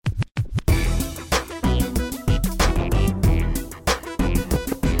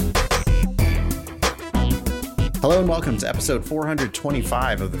Hello and welcome to episode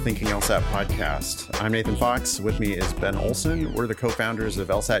 425 of the Thinking LSAT podcast. I'm Nathan Fox. With me is Ben Olson. We're the co-founders of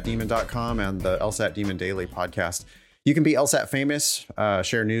LSATdemon.com and the LSAT Demon Daily podcast. You can be LSAT famous,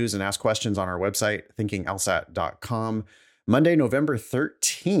 share news, and ask questions on our website, thinkinglsat.com. Monday, November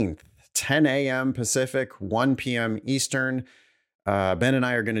 13th, 10 a.m. Pacific, 1 p.m. Eastern. Ben and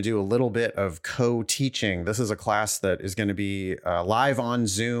I are going to do a little bit of co-teaching. This is a class that is going to be live on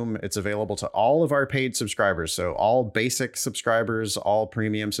Zoom. It's available to all of our paid subscribers. So all basic subscribers, all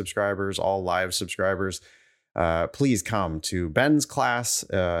premium subscribers, all live subscribers. Please come to Ben's class,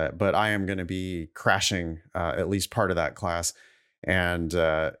 but I am going to be crashing at least part of that class. And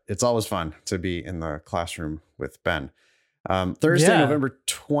it's always fun to be in the classroom with Ben. Thursday, November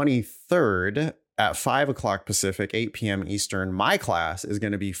 23rd, at 5 o'clock Pacific, 8 p.m. Eastern, my class is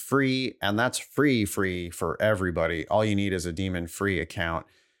going to be free, and that's free for everybody. All you need is a Demon free account,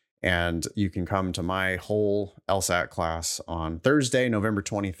 and you can come to my whole LSAT class on Thursday, November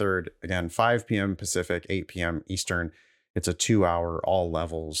 23rd, again, 5 p.m. Pacific, 8 p.m. Eastern. It's a 2-hour, all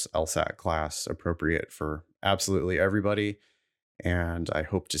levels LSAT class, appropriate for absolutely everybody, and I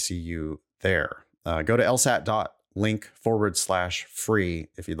hope to see you there. Go to lsat.link/free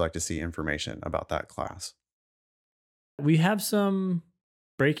if you'd like to see information about that class. We have some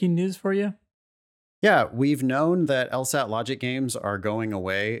breaking news for you. Yeah, we've known that LSAT logic games are going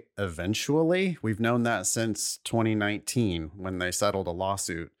away eventually. We've known that since 2019 when they settled a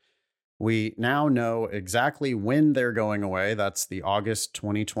lawsuit. We now know exactly when they're going away. That's the August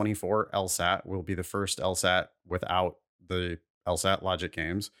 2024 LSAT will be the first LSAT without the LSAT logic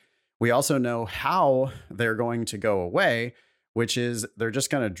games. We also know how they're going to go away, which is they're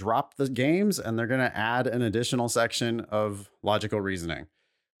just going to drop the games and they're going to add an additional section of logical reasoning.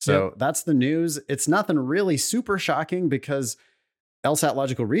 So That's the news. It's nothing really super shocking because LSAT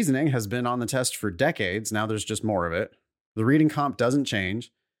logical reasoning has been on the test for decades. Now there's just more of it. The reading comp doesn't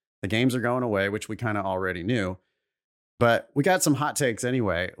change. The games are going away, which we kind of already knew. But we got some hot takes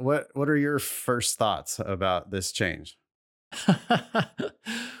anyway. What are your first thoughts about this change?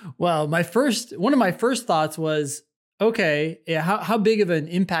 Well, one of my first thoughts was, okay, how big of an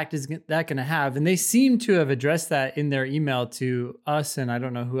impact is that going to have? And they seem to have addressed that in their email to us, and I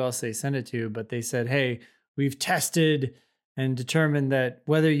don't know who else they sent it to, but they said, hey, we've tested and determined that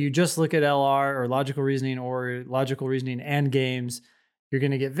whether you just look at LR or logical reasoning and games, you're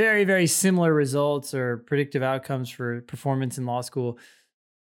going to get very, very similar results or predictive outcomes for performance in law school.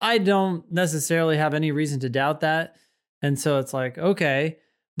 I don't necessarily have any reason to doubt that. And so it's like, okay.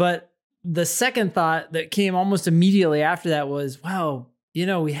 But the second thought that came almost immediately after that was, wow,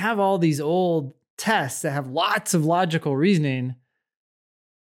 we have all these old tests that have lots of logical reasoning.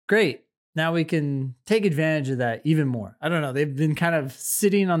 Great. Now we can take advantage of that even more. I don't know. They've been kind of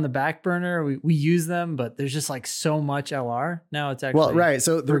sitting on the back burner. We use them, but there's just like so much LR. Now it's actually well, right.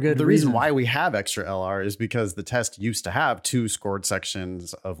 So the reason why we have extra LR is because the test used to have 2 scored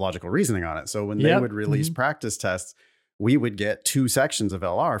sections of logical reasoning on it. So when they would release practice tests, we would get 2 sections of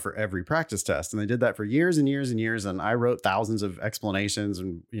LR for every practice test. And they did that for years and years and years. And I wrote thousands of explanations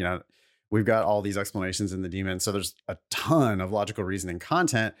and, we've got all these explanations in the Demon. So there's a ton of logical reasoning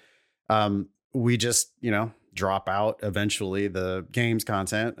content. We just, drop out eventually the games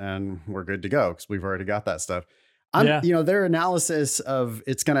content and we're good to go because we've already got that stuff. Their analysis of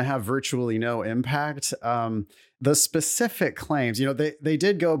it's going to have virtually no impact. The specific claims, they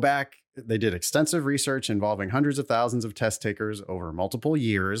did go back. They did extensive research involving hundreds of thousands of test takers over multiple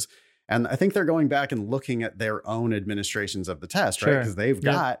years. And I think they're going back and looking at their own administrations of the test, right? Because they've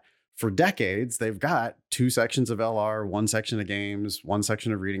got, for decades, they've got 2 sections of LR, 1 section of games, 1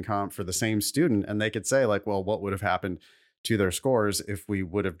 section of reading comp for the same student. And they could say like, well, what would have happened to their scores if we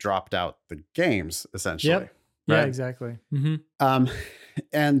would have dropped out the games, essentially? Yep. Right? Yeah, exactly. Mm-hmm.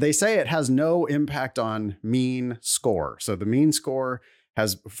 And they say it has no impact on mean score. So the mean score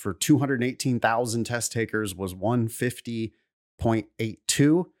has for 218,000 test takers was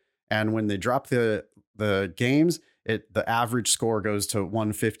 150.82. And when they drop the games, the average score goes to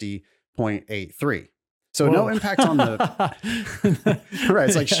 150.83. So no impact on the right.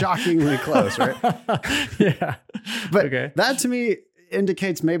 It's like shockingly close, right? Yeah. But that to me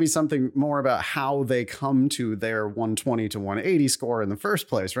indicates maybe something more about how they come to their 120 to 180 score in the first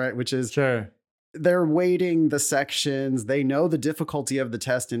place, right? Which is they're weighting the sections. They know the difficulty of the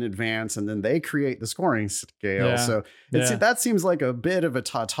test in advance, and then they create the scoring scale. Yeah. So that seems like a bit of a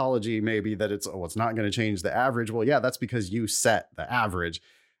tautology, maybe, that it's not going to change the average. Well, yeah, that's because you set the average.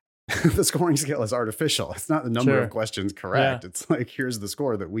 The scoring scale is artificial. It's not the number of questions correct. Yeah. It's like, here's the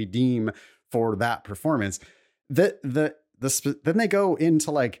score that we deem for that performance. Then they go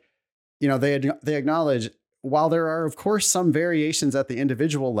into like, they acknowledge while there are, of course, some variations at the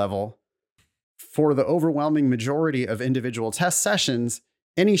individual level, for the overwhelming majority of individual test sessions,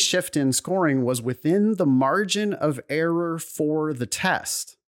 any shift in scoring was within the margin of error for the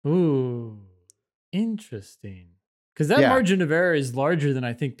test. Ooh, interesting. Because that margin of error is larger than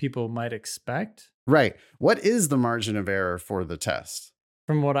I think people might expect. Right. What is the margin of error for the test?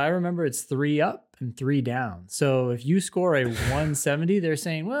 From what I remember, it's 3 up and 3 down. So if you score a 170, they're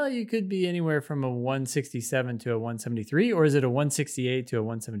saying, well, you could be anywhere from a 167 to a 173, or is it a 168 to a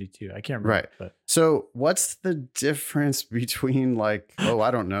 172? I can't remember. Right. But so what's the difference between like,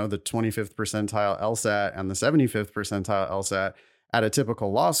 I don't know, the 25th percentile LSAT and the 75th percentile LSAT at a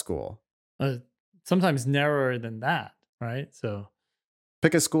typical law school? Sometimes narrower than that, right? So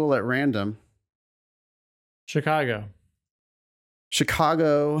pick a school at random.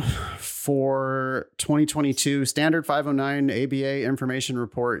 Chicago for 2022 standard 509 ABA information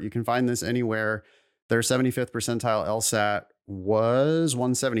report. You can find this anywhere. Their 75th percentile LSAT was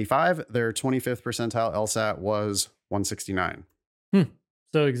 175. Their 25th percentile LSAT was 169.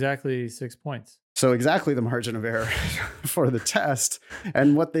 So exactly 6 points. So exactly the margin of error for the test.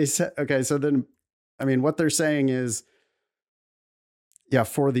 And what they said, okay, so then, I mean, what they're saying is,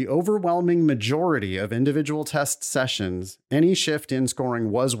 for the overwhelming majority of individual test sessions, any shift in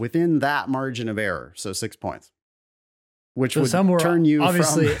scoring was within that margin of error. So 6 points, which would turn you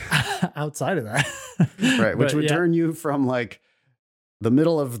obviously outside of that. Right. Which would turn you from like the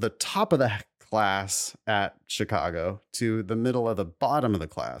middle of the top of the class at Chicago to the middle of the bottom of the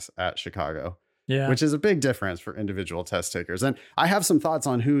class at Chicago. Yeah. Which is a big difference for individual test takers. And I have some thoughts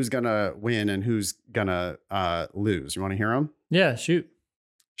on who's going to win and who's going to lose. You want to hear them? Yeah, shoot.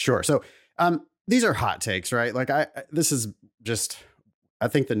 Sure. So these are hot takes, right? Like I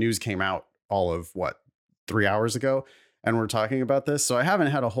think the news came out all of 3 hours ago, and we're talking about this. So I haven't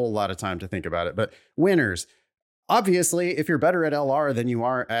had a whole lot of time to think about it, but winners, obviously, if you're better at LR than you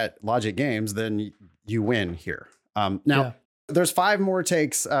are at Logic Games, then you win here. There's 5 more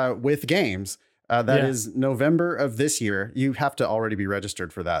takes with games. That is November of this year. You have to already be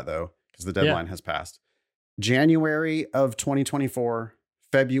registered for that though, because the deadline has passed. January of 2024,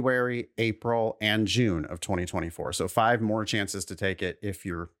 February, April, and June of 2024. So 5 more chances to take it if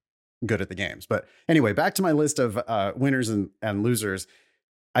you're good at the games. But anyway, back to my list of winners and losers.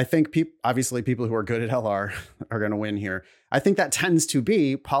 I think obviously people who are good at LR are going to win here. I think that tends to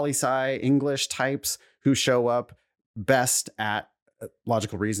be poli-sci English types who show up best at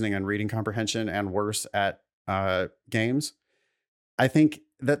logical reasoning and reading comprehension and worse at games. I think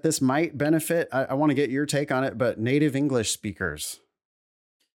that this might benefit. I want to get your take on it, but native English speakers.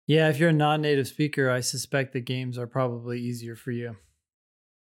 Yeah, if you're a non-native speaker, I suspect the games are probably easier for you.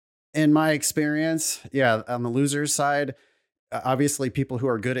 In my experience, on the losers side, obviously people who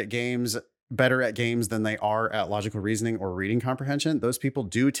are good at games, better at games than they are at logical reasoning or reading comprehension, those people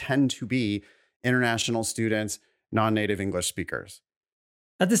do tend to be international students, non-native English speakers.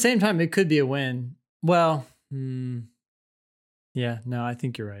 At the same time, it could be a win. Well, I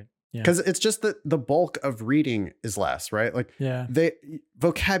think you're right. Yeah. Because it's just that the bulk of reading is less, right? Like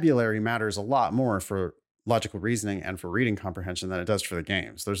vocabulary matters a lot more for logical reasoning and for reading comprehension than it does for the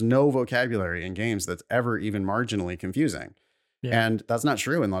games. There's no vocabulary in games that's ever even marginally confusing. Yeah. And that's not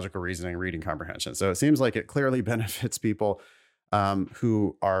true in logical reasoning, reading comprehension. So it seems like it clearly benefits people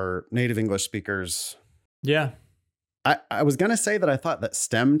who are native English speakers. Yeah. I was going to say that I thought that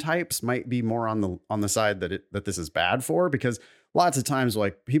STEM types might be more on the side that this is bad for, because lots of times,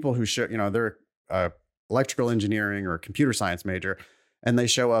 like people who show, they're electrical engineering or computer science major, and they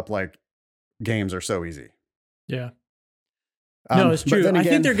show up like games are so easy. Yeah. No, it's true. I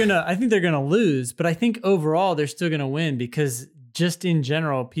think they're gonna lose, but I think overall they're still gonna win, because just in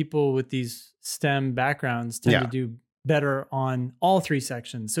general, people with these STEM backgrounds tend to do better on all 3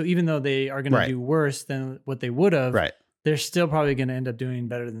 sections. So even though they are going to do worse than what they would have, they're still probably going to end up doing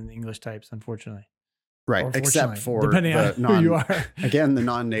better than the English types, unfortunately. Right. Except for depending on who you are. Again, the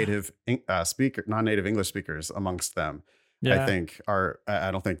non-native English speakers amongst them, I think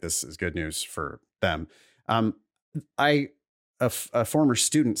I don't think this is good news for them. A former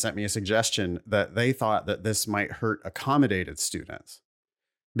student sent me a suggestion that they thought that this might hurt accommodated students,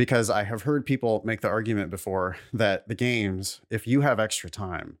 because I have heard people make the argument before that the games, if you have extra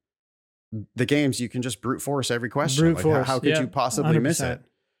time, the games, you can just brute force every question. How could you possibly 100%. Miss it?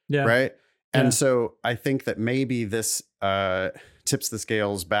 Yeah. Right. And so I think that maybe this tips the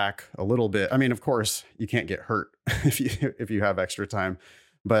scales back a little bit. I mean, of course, you can't get hurt if you have extra time,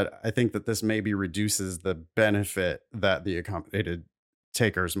 but I think that this maybe reduces the benefit that the accommodated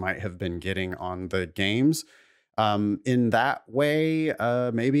takers might have been getting on the games. In that way,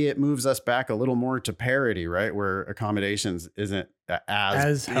 maybe it moves us back a little more to parity, right? Where accommodations isn't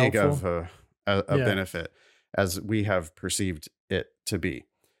as big helpful. of a Yeah. benefit as we have perceived it to be.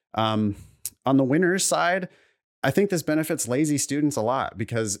 On the winners side, I think this benefits lazy students a lot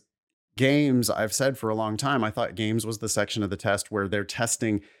because games, I've said for a long time, I thought games was the section of the test where they're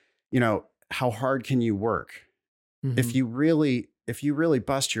testing, how hard can you work? If you really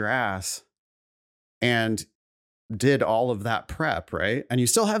bust your ass and did all of that prep, right? And you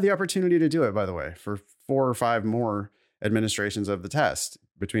still have the opportunity to do it, by the way, for 4 or 5 more administrations of the test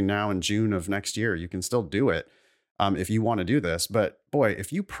between now and June of next year. You can still do it if you want to do this. But boy,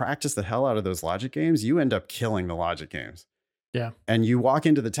 if you practice the hell out of those logic games, you end up killing the logic games. Yeah. And you walk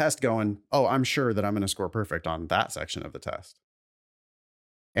into the test going, oh, I'm sure that I'm going to score perfect on that section of the test.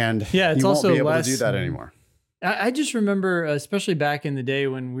 And yeah, it's you won't also be able less, to do that anymore. I just remember, especially back in the day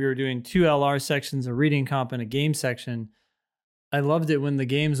when we were doing 2 LR sections, a reading comp and a game section, I loved it when the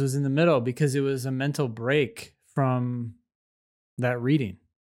games was in the middle because it was a mental break from that reading.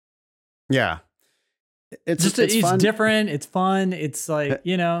 Yeah. It's fun. different. It's fun. It's like,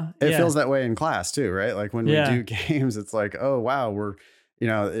 it feels that way in class too, right? Like when we Yeah. do games, it's like, oh, wow, we're,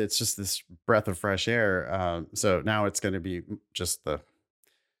 it's just this breath of fresh air. So now it's going to be just the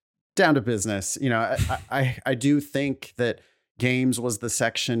down to business. I do think that games was the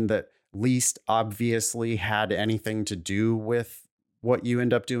section that least obviously had anything to do with what you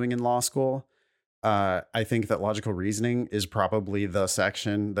end up doing in law school. I think that logical reasoning is probably the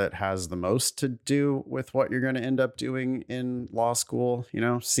section that has the most to do with what you're going to end up doing in law school.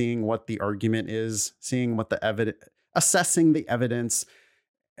 Seeing what the argument is, seeing what the evidence, assessing the evidence.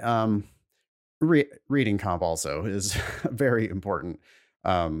 Reading comp also is very important,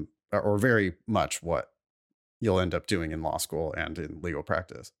 or very much what you'll end up doing in law school and in legal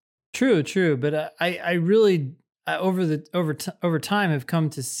practice. True. But I really over time have come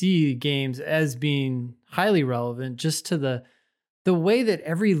to see games as being highly relevant just to the way that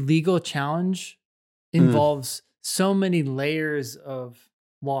every legal challenge involves so many layers of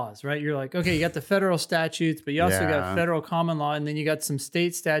laws, right? You're like, okay, you got the federal statutes, but you also got federal common law, and then you got some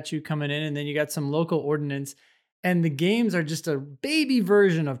state statute coming in, and then you got some local ordinance. And the games are just a baby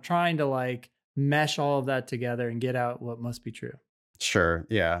version of trying to like mesh all of that together and get out what must be true. Sure.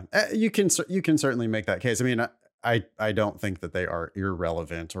 Yeah. You can certainly make that case. I mean, I don't think that they are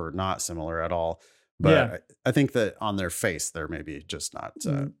irrelevant or not similar at all, but I think that on their face, they're maybe just not.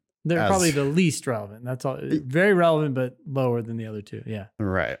 They're probably the least relevant. That's all. Very relevant, but lower than the other two. Yeah.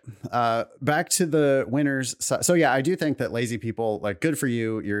 Right. Back to the winners. So yeah, I do think that lazy people, like, good for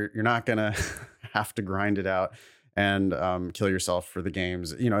you. You're not gonna have to grind it out and kill yourself for the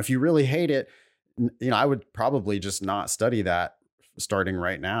games. If you really hate it, I would probably just not study that starting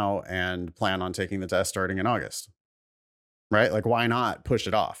right now and plan on taking the test starting in August. Right? Like, why not push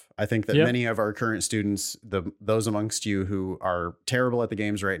it off? I think that many of our current students, those amongst you who are terrible at the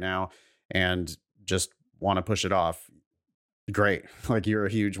games right now and just want to push it off, great. Like, you're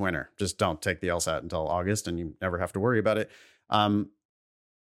a huge winner. Just don't take the LSAT until August and you never have to worry about it.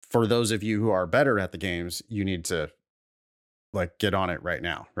 For those of you who are better at the games, you need to like get on it right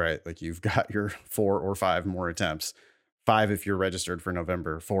now, right? Like, you've got your 4 or 5 more attempts. 5 if you're registered for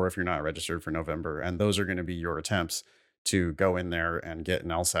November, 4 if you're not registered for November. And those are going to be your attempts to go in there and get an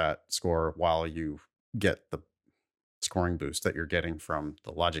LSAT score while you get the scoring boost that you're getting from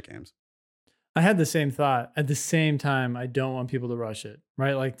the logic games. I had the same thought. At the same time, I don't want people to rush it,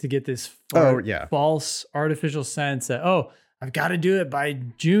 right? Like, to get this false artificial sense that, oh, I've got to do it by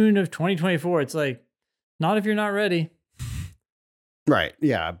June of 2024. It's like, not if you're not ready. Right.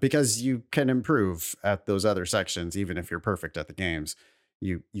 Yeah. Because you can improve at those other sections. Even if you're perfect at the games,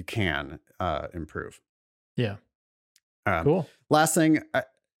 you can improve. Yeah. Cool. Last thing,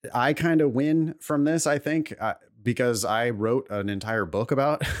 I kind of win from this, I think, because I wrote an entire book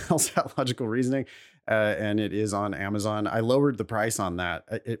about LSAT logical reasoning, and it is on Amazon. I lowered the price on that.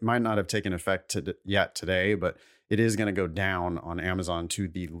 It might not have taken effect yet today, but it is going to go down on Amazon to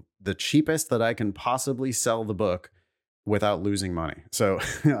the cheapest that I can possibly sell the book without losing money. So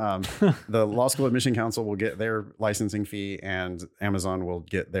the Law School Admission Council will get their licensing fee and Amazon will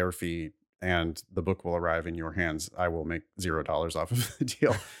get their fee, and the book will arrive in your hands. I will make $0 off of the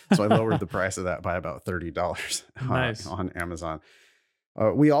deal. So I lowered the price of that by about $30 on Amazon.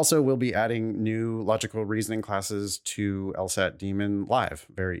 We also will be adding new logical reasoning classes to LSAT Demon Live.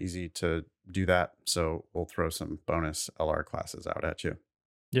 Very easy to do that. So we'll throw some bonus LR classes out at you.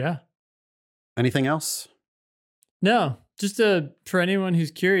 Yeah. Anything else? No, just for anyone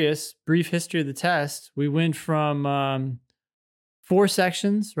who's curious, brief history of the test. We went from 4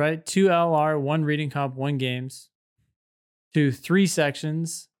 sections, right? 2 LR, 1 reading comp, 1 games, to 3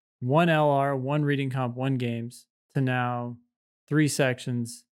 sections, 1 LR, 1 reading comp, 1 games, to now 3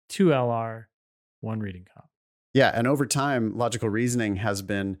 sections, 2 LR, 1 reading comp. Yeah. And over time, logical reasoning has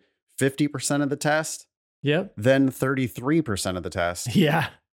been 50% of the test, Yep. then 33% of the test.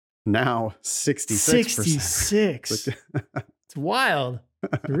 Yeah. Now 66%. 66. It's wild.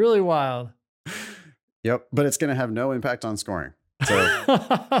 It's really wild. Yep. But it's going to have no impact on scoring. So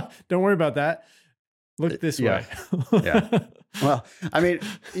don't worry about that. Look this way. Yeah. Well, I mean,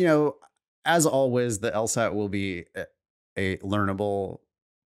 as always, the LSAT will be a learnable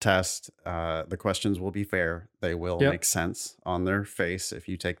test. The questions will be fair. They will make sense on their face if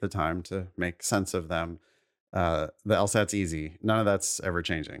you take the time to make sense of them. The LSAT's easy. None of that's ever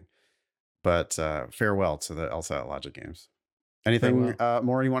changing. But farewell to the LSAT logic games. Anything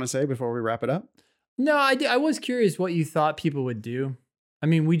more you want to say before we wrap it up? No, I was curious what you thought people would do. I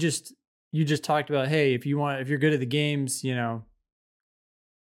mean, you just talked about, hey, if you're good at the games,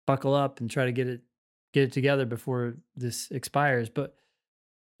 buckle up and try to get it together before this expires. But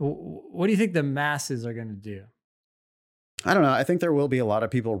what do you think the masses are going to do? I don't know. I think there will be a lot of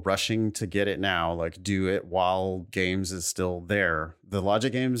people rushing to get it now, like do it while games is still there. The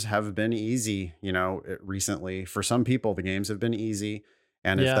logic games have been easy, recently. For some people, the games have been easy.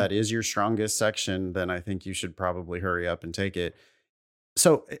 And if that is your strongest section, then I think you should probably hurry up and take it.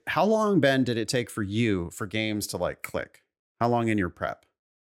 So how long, Ben, did it take for games to click? How long in your prep?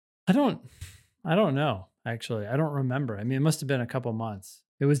 I don't know, actually. I don't remember. I mean, it must have been a couple months.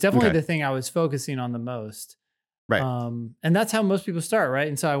 It was definitely the thing I was focusing on the most. Right. And that's how most people start, right?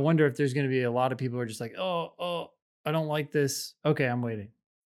 And so I wonder if there's going to be a lot of people who are just like, oh, I don't like this. Okay, I'm waiting.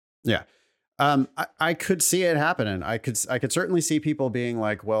 Yeah. I could see it happening. I could certainly see people being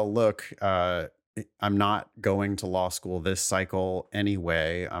like, well, look, I'm not going to law school this cycle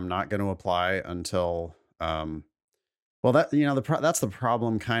anyway. I'm not going to apply until, that's the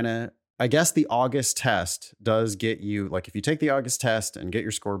problem kind of. I guess the August test does get you, if you take the August test and get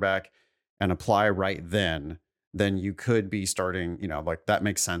your score back and apply right then you could be starting, that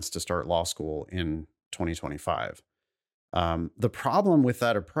makes sense to start law school in 2025. The problem with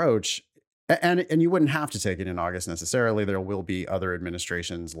that approach, and you wouldn't have to take it in August necessarily. There will be other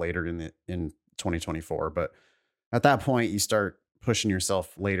administrations later in 2024, but at that point you start pushing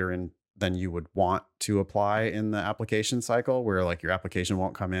yourself later in than you would want to apply in the application cycle, where your application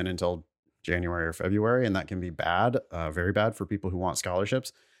won't come in until January or February, and that can be bad, very bad for people who want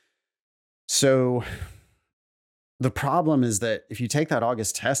scholarships. So the problem is that if you take that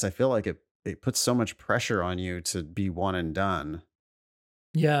August test, I feel like it puts so much pressure on you to be one and done.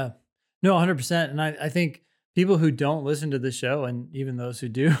 Yeah. No, 100%. And I think people who don't listen to the show, and even those who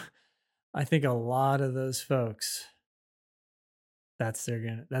do, I think a lot of those folks, that's their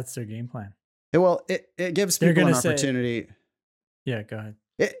game plan. Well, it gives people an opportunity. Yeah, go ahead.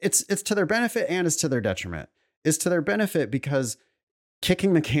 It's to their benefit and it's to their detriment. It's to their benefit because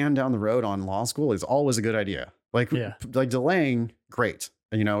kicking the can down the road on law school is always a good idea. Delaying, great.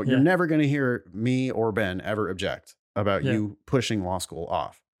 You're never going to hear me or Ben ever object about you pushing law school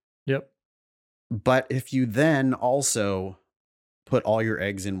off. Yep. But if you then also put all your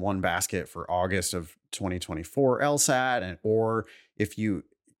eggs in one basket for August of 2024 LSAT, or if you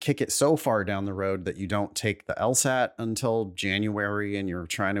kick it so far down the road that you don't take the LSAT until January and you're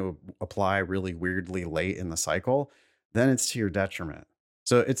trying to apply really weirdly late in the cycle, then it's to your detriment.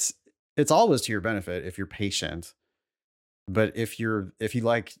 So it's always to your benefit if you're patient. But if you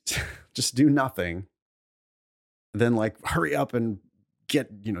just do nothing, then hurry up and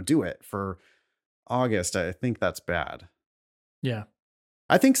do it for August. I think that's bad. Yeah.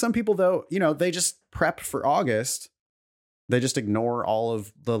 I think some people though, they just prep for August. They just ignore all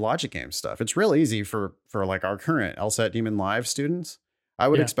of the logic game stuff. It's real easy for our current LSAT Demon Live students. I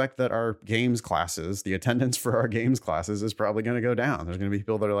would expect that our games classes, the attendance for our games classes is probably going to go down. There's going to be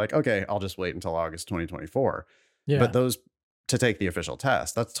people that are like, okay, I'll just wait until August 2024. Yeah. But those to take the official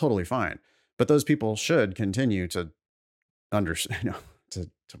test, that's totally fine. But those people should continue to understand, to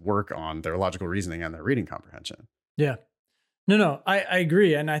work on their logical reasoning and their reading comprehension. Yeah. No, I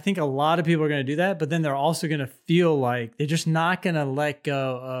agree. And I think a lot of people are going to do that, but then they're also going to feel like they're just not going to let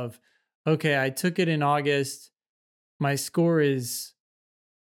go of, okay, I took it in August. My score is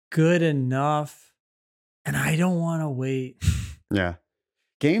good enough and I don't want to wait. Yeah.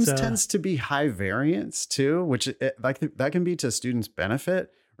 Games tends to be high variance too, which that can be to students'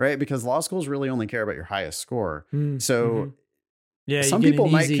 benefit, right? Because law schools really only care about your highest score. So yeah, some people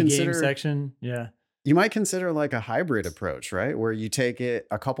might consider game section. Yeah. you might consider like a hybrid approach, right? Where you take it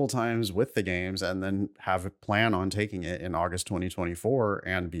a couple times with the games and then have a plan on taking it in August 2024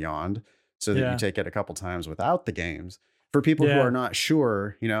 and beyond, so that you Yeah. take it a couple times without the games. For people who Yeah. are not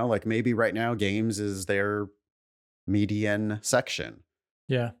sure, like maybe right now games is their median section.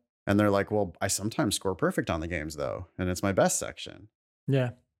 Yeah. And they're like, well, I sometimes score perfect on the games though, and it's my best section.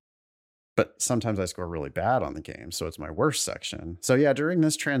 Yeah. But sometimes I score really bad on the game, so it's my worst section. So yeah, during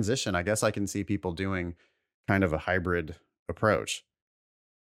this transition, I guess I can see people doing kind of a hybrid approach.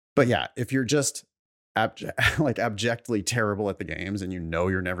 But yeah, if you're just abjectly terrible at the games and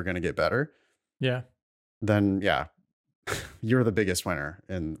you're never going to get better, Yeah. then yeah, you're the biggest winner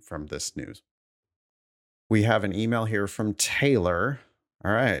from this news. We have an email here from Taylor.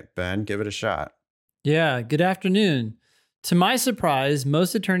 All right, Ben, give it a shot. Yeah. Good afternoon. To my surprise,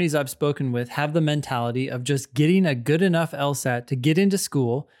 most attorneys I've spoken with have the mentality of just getting a good enough LSAT to get into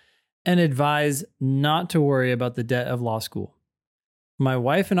school and advise not to worry about the debt of law school. My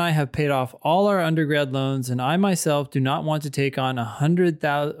wife and I have paid off all our undergrad loans, and I myself do not want to take on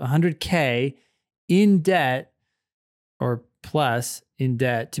 $100K in debt or plus in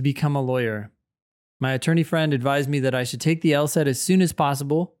debt to become a lawyer. My attorney friend advised me that I should take the LSAT as soon as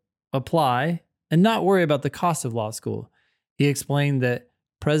possible, apply, and not worry about the cost of law school. He explained that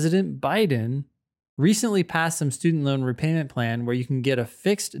President Biden recently passed some student loan repayment plan where you get a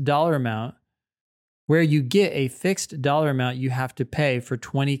fixed dollar amount you have to pay for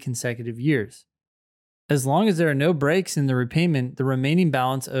 20 consecutive years. As long as there are no breaks in the repayment, the remaining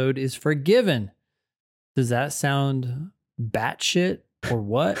balance owed is forgiven. Does that sound batshit or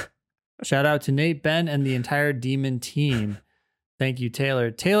what? Shout out to Nate, Ben, and the entire Demon team. Thank you, Taylor.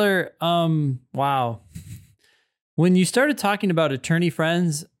 Taylor, wow. When you started talking about attorney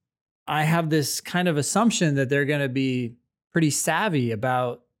friends, I have this kind of assumption that they're going to be pretty savvy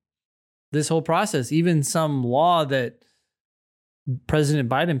about this whole process, even some law that President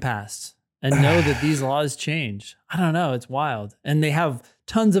Biden passed, and know that these laws change. I don't know. It's wild. And they have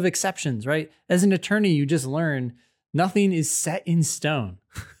tons of exceptions, right? As an attorney, you just learn nothing is set in stone.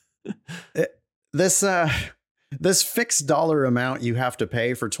 This fixed dollar amount you have to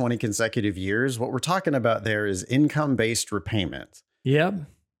pay for 20 consecutive years, what we're talking about there is income-based repayment. Yep.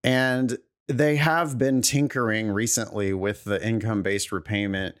 And they have been tinkering recently with the income-based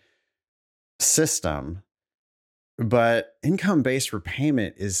repayment system, but income-based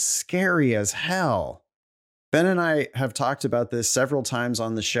repayment is scary as hell. Ben and I have talked about this several times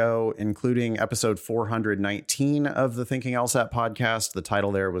on the show, including episode 419 of the Thinking LSAT podcast. The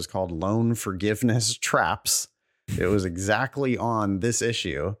title there was called Loan Forgiveness Traps. It was exactly on this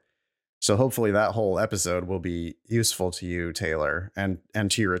issue. So hopefully that whole episode will be useful to you, Taylor, and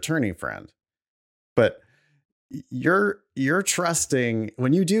to your attorney friend. But you're trusting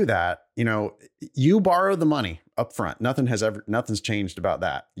when you do that, you borrow the money up front. Nothing's changed about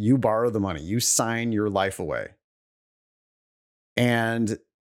that. You borrow the money, you sign your life away. And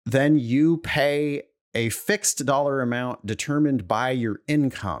then you pay a fixed dollar amount determined by your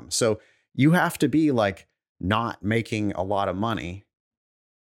income. So you have to be like not making a lot of money.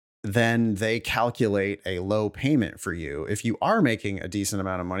 Then they calculate a low payment for you. If you are making a decent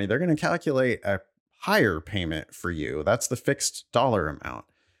amount of money, they're going to calculate a higher payment for you. That's the fixed dollar amount.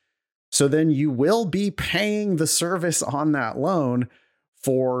 So then you will be paying the service on that loan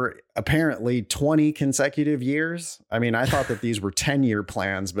for apparently 20 consecutive years. I mean, I thought that these were 10-year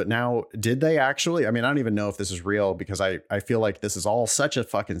plans, but now did they actually? I mean, I don't even know if this is real because I feel like this is all such a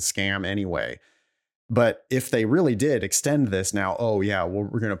fucking scam anyway. But if they really did extend this now, oh yeah, well,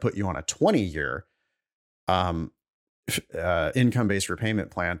 we're going to put you on a 20-year income-based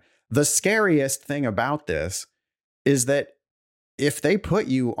repayment plan. The scariest thing about this is that if they put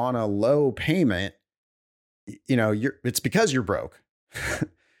you on a low payment, it's because you're broke.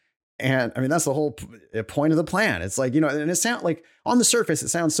 And I mean, that's the whole point of the plan. It's like, and it sounds like on the surface, it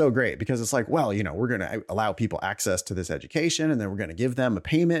sounds so great because it's like, well, we're going to allow people access to this education, and then we're going to give them a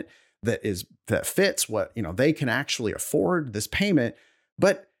payment that fits what, they can actually afford this payment.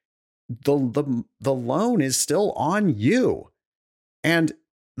 But the loan is still on you. And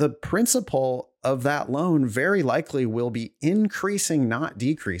the principal of that loan very likely will be increasing, not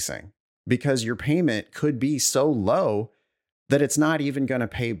decreasing, because your payment could be so low that it's not even going to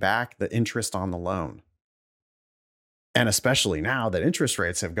pay back the interest on the loan. And especially now that interest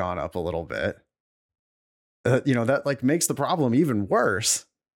rates have gone up a little bit, that like makes the problem even worse.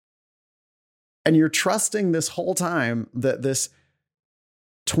 And you're trusting this whole time that this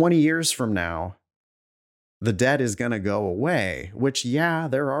 20 years from now, the debt is going to go away, which, yeah,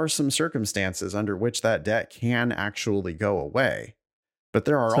 there are some circumstances under which that debt can actually go away. But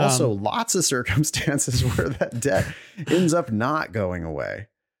there are also lots of circumstances where that debt ends up not going away.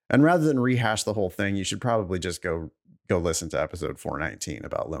 And rather than rehash the whole thing, you should probably just go listen to episode 419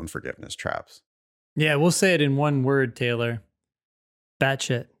 about loan forgiveness traps. Yeah, we'll say it in one word, Taylor.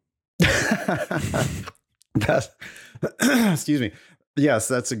 Batshit. Excuse me. Yes,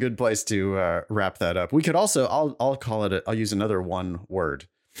 that's a good place to wrap that up. We could also, I'll call it, I'll use another one word,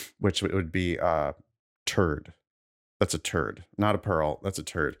 which would be turd. That's a turd, not a pearl. That's a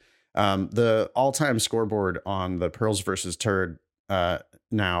turd. The all-time scoreboard on the pearls versus turd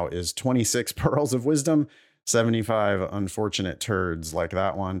now is 26 pearls of wisdom, 75 unfortunate turds like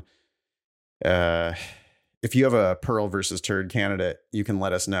that one. If you have a pearl versus turd candidate, you can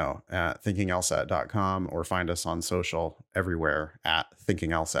let us know at thinkinglsat.com or find us on social everywhere at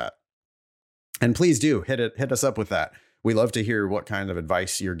thinkinglsat. And please do hit us up with that. We love to hear what kind of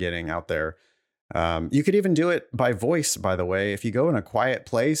advice you're getting out there. You could even do it by voice, by the way. If you go in a quiet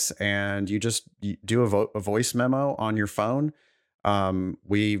place and you do a voice memo on your phone,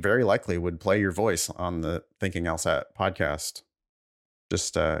 we very likely would play your voice on the Thinking LSAT podcast.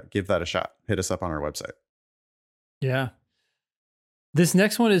 Just give that a shot. Hit us up on our website. Yeah. This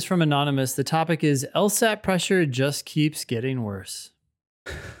next one is from Anonymous. The topic is LSAT pressure just keeps getting worse.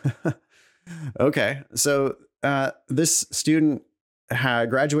 Okay. So this student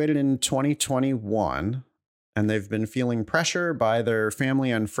had graduated in 2021, and they've been feeling pressure by their family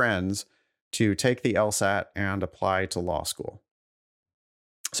and friends to take the LSAT and apply to law school.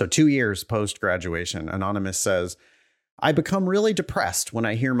 So 2 years post-graduation, Anonymous says, I become really depressed when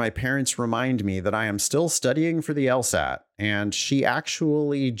I hear my parents remind me that I am still studying for the LSAT, and she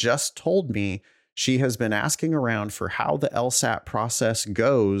actually just told me she has been asking around for how the LSAT process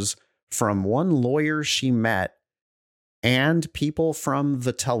goes from one lawyer she met and people from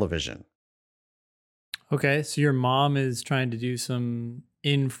the television. Okay, so your mom is trying to do some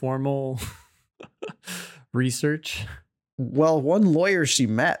informal research. Well, one lawyer she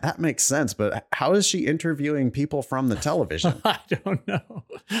met, that makes sense. But how is she interviewing people from the television? I don't know.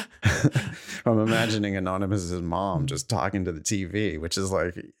 I'm imagining Anonymous's mom just talking to the TV, which is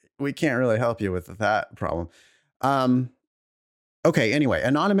like, we can't really help you with that problem. Okay, anyway,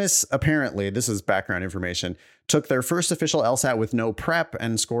 Anonymous, apparently, this is background information, took their first official LSAT with no prep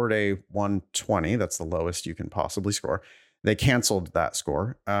and scored a 120. That's the lowest you can possibly score. They canceled that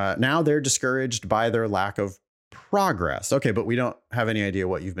score. Now they're discouraged by their lack of progress. Okay, but we don't have any idea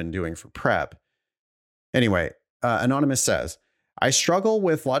what you've been doing for prep. Anyway, Anonymous says, I struggle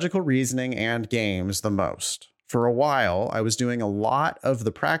with logical reasoning and games the most. For a while, I was doing a lot of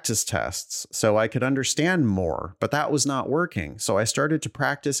the practice tests so I could understand more, but that was not working. So I started to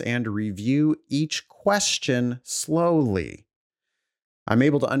practice and review each question slowly. I'm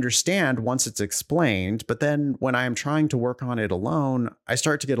able to understand once it's explained, but then when I am trying to work on it alone, I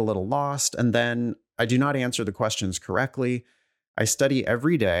start to get a little lost, and then I do not answer the questions correctly. I study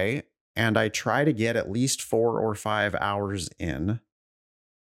every day, and I try to get at least 4 or 5 hours in.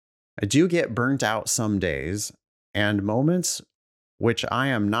 I do get burnt out some days and moments which I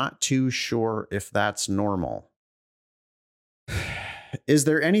am not too sure if that's normal. Is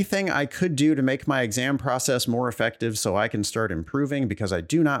there anything I could do to make my exam process more effective so I can start improving? Because I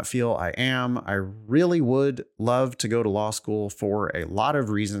do not feel I am. I really would love to go to law school for a lot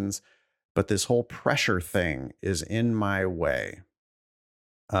of reasons, but this whole pressure thing is in my way.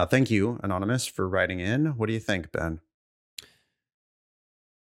 Thank you, Anonymous, for writing in. What do you think, Ben?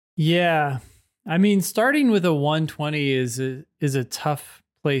 Yeah. I mean, starting with a 120 is a tough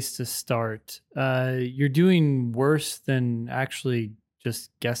place to start. You're doing worse than actually just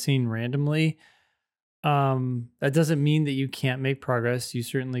guessing randomly. That doesn't mean that you can't make progress. You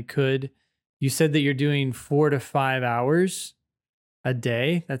certainly could. You said that you're doing 4 to 5 hours a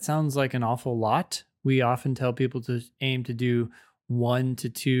day. That sounds like an awful lot. We often tell people to aim to do 1 to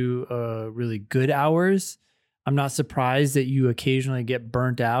 2 really good hours. I'm not surprised that you occasionally get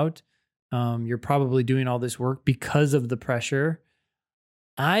burnt out. You're probably doing all this work because of the pressure.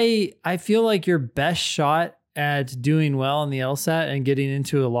 I feel like your best shot at doing well in the LSAT and getting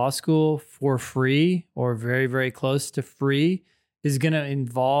into a law school for free or very, very close to free is going to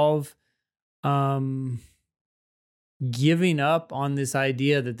involve giving up on this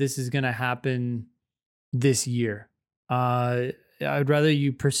idea that this is going to happen this year. I'd rather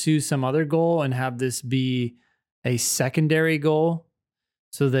you pursue some other goal and have this be a secondary goal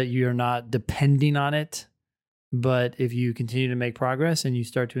so that you're not depending on it. But if you continue to make progress and you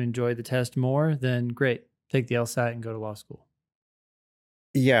start to enjoy the test more, then great. Take the LSAT and go to law school.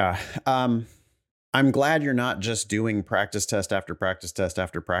 Yeah. I'm glad you're not just doing practice test after practice test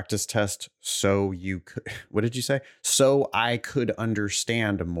after practice test. So you could, what did you say? So I could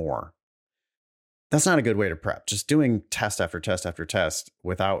understand more. That's not a good way to prep. Just doing test after test after test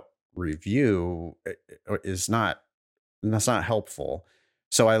without review is not, that's not helpful.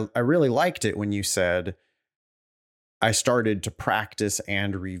 So I really liked it when you said, I started to practice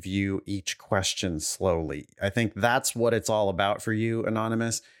and review each question slowly. I think that's what it's all about for you,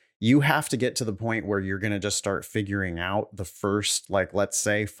 Anonymous. You have to get to the point where you're going to just start figuring out the first, like, let's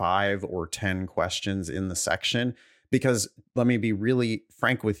say 5 or 10 questions in the section. Because let me be really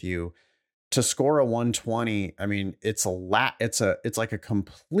frank with you, to score a 120, I mean, it's like a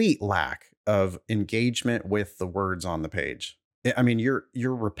complete lack of engagement with the words on the page. I mean, you're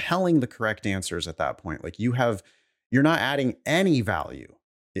repelling the correct answers at that point. Like you're not adding any value.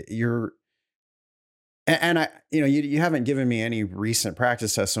 You haven't given me any recent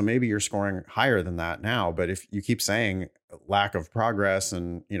practice tests, so maybe you're scoring higher than that now. But if you keep saying lack of progress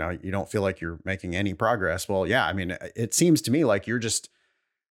and, you don't feel like you're making any progress, well, yeah, I mean, it seems to me like you're just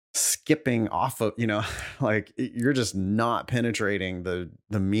skipping off of, like you're just not penetrating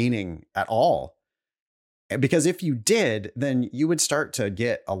the meaning at all. Because if you did, then you would start to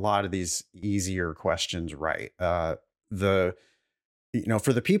get a lot of these easier questions right. For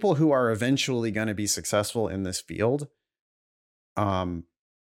the people who are eventually going to be successful in this field,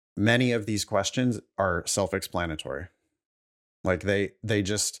 many of these questions are self-explanatory. Like they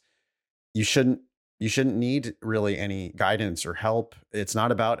just, you shouldn't need really any guidance or help. It's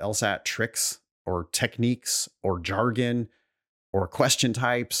not about LSAT tricks or techniques or jargon or question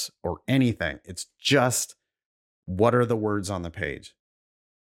types or anything. It's just, what are the words on the page?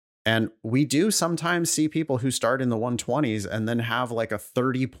 And we do sometimes see people who start in the 120s and then have like a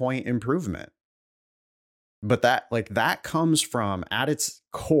 30-point improvement. But that comes from, at its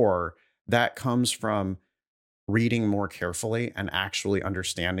core, that comes from reading more carefully and actually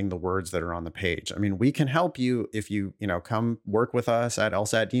understanding the words that are on the page. I mean, we can help you if you come work with us at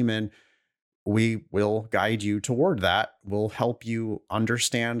LSAT Demon. We will guide you toward that. We'll help you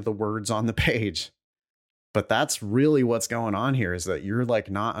understand the words on the page. But that's really what's going on here, is that you're like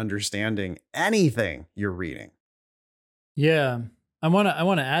not understanding anything you're reading. Yeah. I want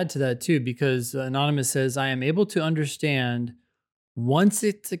to add to that too, because Anonymous says, I am able to understand once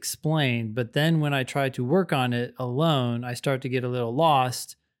it's explained, but then when I try to work on it alone, I start to get a little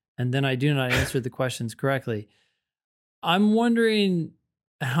lost, and then I do not answer the questions correctly. I'm wondering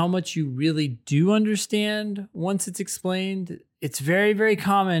how much you really do understand once it's explained. It's very, very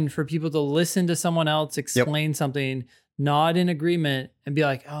common for people to listen to someone else explain something, nod in agreement, and be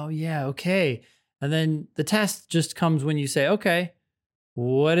like, oh yeah, okay. And then the test just comes when you say, okay,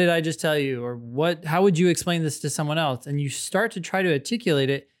 what did I just tell you? Or how would you explain this to someone else? And you start to try to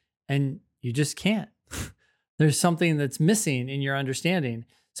articulate it and you just can't. There's something that's missing in your understanding.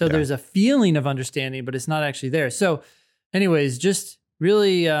 So there's a feeling of understanding, but it's not actually there. So anyways, just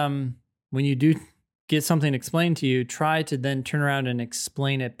really, when you do get something explained to you, try to then turn around and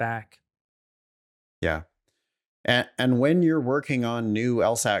explain it back. Yeah. And when you're working on new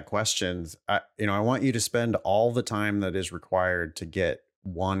LSAT questions, I want you to spend all the time that is required to get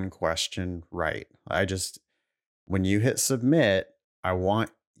one question right. When you hit submit, I want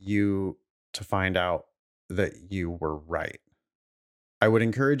you to find out that you were right. I would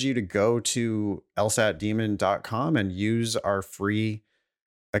encourage you to go to lsatdemon.com and use our free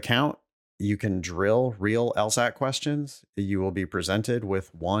account. You can drill real LSAT questions. You will be presented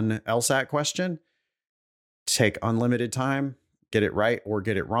with one LSAT question. Take unlimited time, get it right or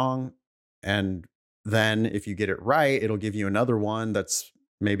get it wrong. And then if you get it right, it'll give you another one that's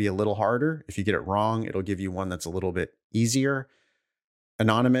maybe a little harder. If you get it wrong, it'll give you one that's a little bit easier.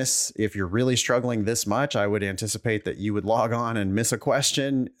 Anonymous, if you're really struggling this much, I would anticipate that you would log on and miss a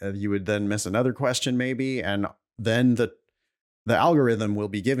question. You would then miss another question maybe. And then the algorithm will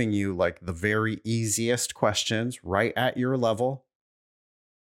be giving you like the very easiest questions right at your level.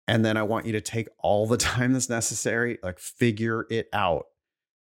 And then I want you to take all the time that's necessary, like figure it out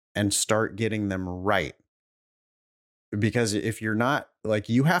and start getting them right. Because if you're not, like,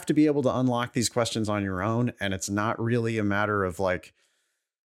 you have to be able to unlock these questions on your own. And it's not really a matter of like,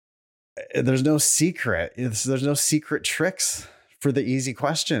 there's no secret. There's no secret tricks for the easy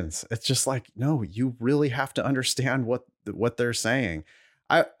questions. It's just like, no, you really have to understand what they're saying.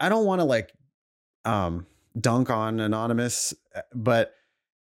 I don't want to like dunk on Anonymous, but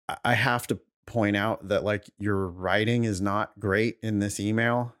I have to point out that like your writing is not great in this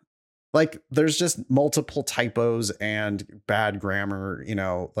email. like there's just multiple typos and bad grammar,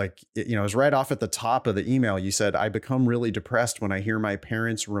 like, it was right off at the top of the email. You said, I become really depressed when I hear my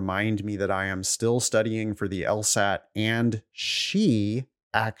parents remind me that I am still studying for the LSAT. And she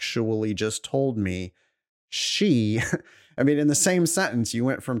actually just told me I mean, in the same sentence, you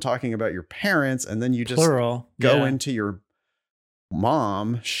went from talking about your parents and then you just Plural. go into your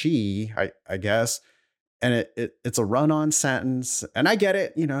mom, I guess. And it's a run-on sentence. And I get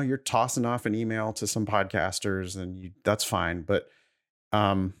it. You're tossing off an email to some podcasters and that's fine. But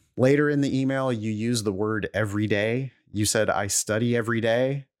later in the email, you use the word every day. You said, I study every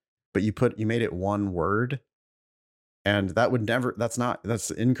day, but you made it one word. And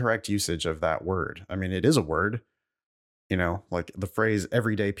that's incorrect usage of that word. I mean, it is a word, like the phrase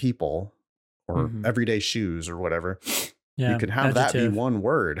everyday people or everyday shoes or whatever. Yeah, you could have adjective. That be one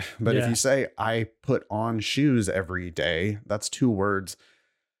word. But if you say, I put on shoes every day, that's two words.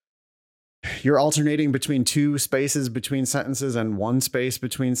 You're alternating between two spaces between sentences and one space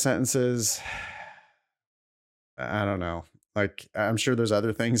between sentences. I don't know. Like, I'm sure there's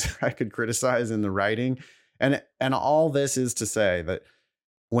other things I could criticize in the writing. And all this is to say that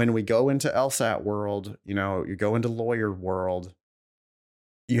when we go into LSAT world, you go into lawyer world,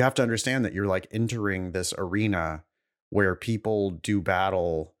 you have to understand that you're like entering this arena where people do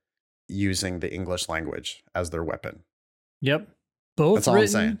battle using the English language as their weapon. Yep. Both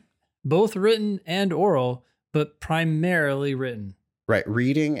written and oral, but primarily written. Right.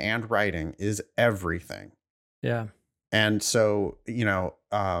 Reading and writing is everything. Yeah. And so,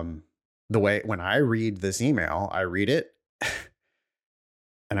 the way when I read this email, I read it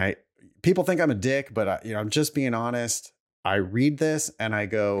and people think I'm a dick, but I'm just being honest. I read this and I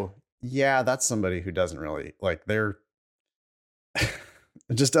go, yeah, that's somebody who doesn't really like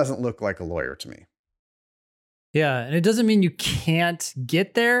it just doesn't look like a lawyer to me. Yeah. And it doesn't mean you can't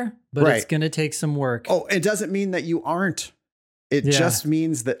get there, but It's going to take some work. Oh, it doesn't mean that you aren't. It just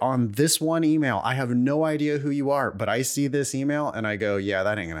means that on this one email, I have no idea who you are, but I see this email and I go, yeah,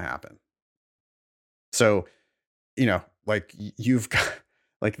 that ain't going to happen. So, like you've got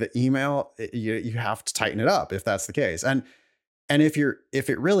like the email, you have to tighten it up if that's the case. And if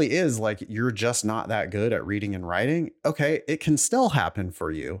it really is like you're just not that good at reading and writing, okay, it can still happen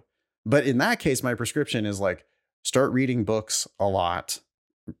for you. But in that case, my prescription is like, start reading books a lot,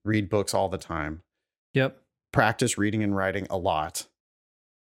 read books all the time. Yep. Practice reading and writing a lot.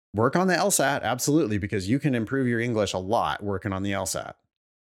 Work on the LSAT, absolutely, because you can improve your English a lot working on the LSAT.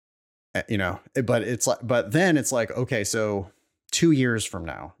 But then it's like, okay, so 2 years from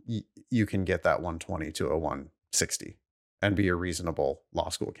now, you can get that 120 to a 160 and be a reasonable law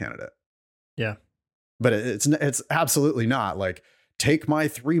school candidate. Yeah. But it's absolutely not like, take my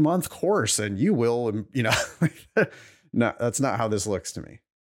 3-month course and you will, no, that's not how this looks to me.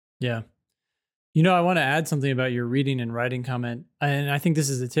 Yeah. I want to add something about your reading and writing comment. And I think this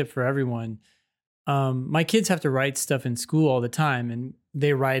is a tip for everyone. My kids have to write stuff in school all the time and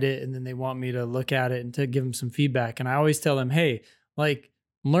they write it and then they want me to look at it and to give them some feedback. And I always tell them, hey, like,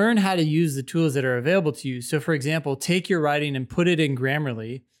 learn how to use the tools that are available to you. So for example, take your writing and put it in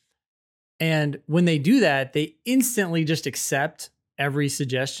Grammarly. And when they do that, they instantly just accept every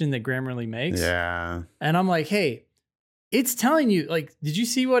suggestion that Grammarly makes. Yeah. And I'm like, hey, it's telling you, like, did you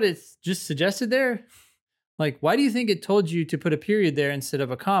see what it's just suggested there? Like, why do you think it told you to put a period there instead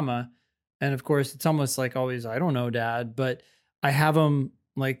of a comma? And of course, it's almost like always, I don't know, Dad, but I have them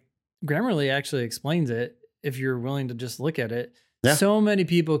like Grammarly actually explains it if you're willing to just look at it. Yeah. So many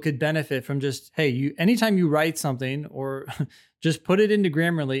people could benefit from just, hey, anytime you write something or just put it into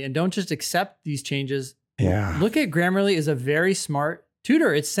Grammarly and don't just accept these changes. Yeah. Look at Grammarly as a very smart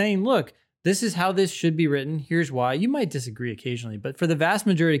tutor. It's saying, look, this is how this should be written. Here's why. You might disagree occasionally, but for the vast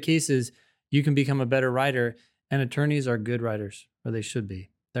majority of cases, you can become a better writer, and attorneys are good writers, or they should be.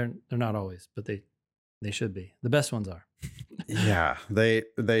 They're not always, but they should be. The best ones are. Yeah,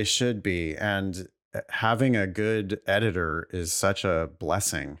 they should be. And having a good editor is such a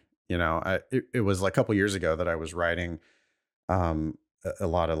blessing. It was like a couple years ago that I was writing a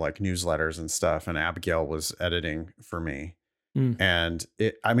lot of like newsletters and stuff, and Abigail was editing for me. And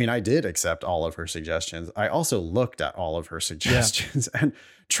I did accept all of her suggestions. I also looked at all of her suggestions and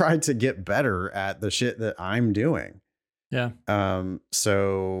tried to get better at the shit that I'm doing. Yeah.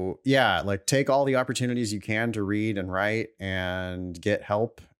 So yeah, like take all the opportunities you can to read and write and get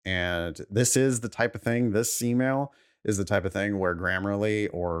help. And this is the type of thing, this email is the type of thing where Grammarly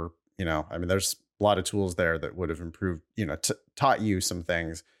or, there's a lot of tools there that would have improved, taught you some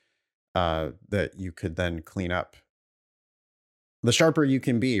things that you could then clean up. The sharper you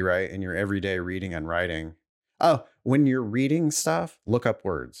can be, right, in your everyday reading and writing. Oh, when you're reading stuff, look up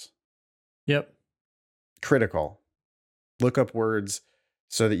words. Yep. Critical. Look up words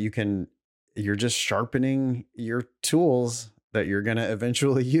so that you're just sharpening your tools that you're going to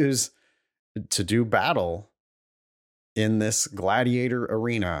eventually use to do battle in this gladiator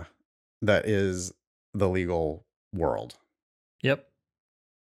arena that is the legal world. Yep.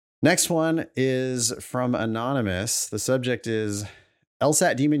 Next one is from Anonymous. The subject is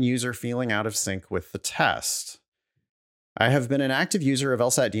LSAT Demon user feeling out of sync with the test. I have been an active user of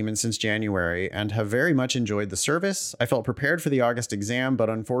LSAT Demon since January and have very much enjoyed the service. I felt prepared for the August exam, but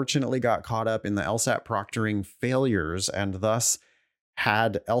unfortunately got caught up in the LSAT proctoring failures and thus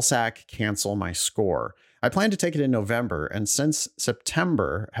had LSAC cancel my score. I plan to take it in November, and since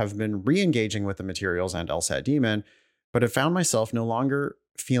September have been re-engaging with the materials and LSAT Demon, but have found myself no longer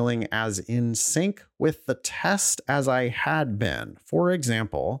feeling as in sync with the test as I had been. For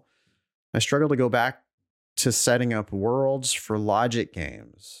example, I struggle to go back to setting up worlds for logic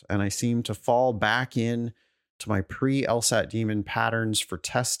games, and I seem to fall back in to my pre-LSAT Demon patterns for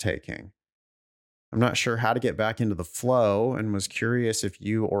test taking. I'm not sure how to get back into the flow and was curious if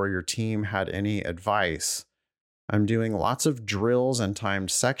you or your team had any advice. I'm doing lots of drills and timed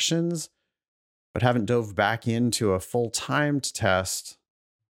sections, but haven't dove back into a full timed test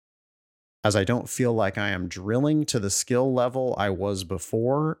as I don't feel like I am drilling to the skill level I was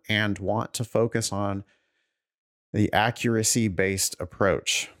before and want to focus on the accuracy-based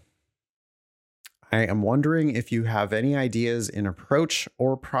approach. I am wondering if you have any ideas in approach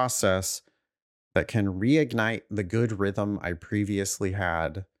or process that can reignite the good rhythm I previously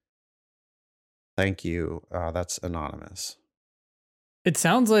had. Thank you. That's Anonymous. It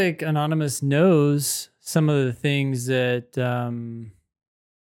sounds like Anonymous knows some of the things that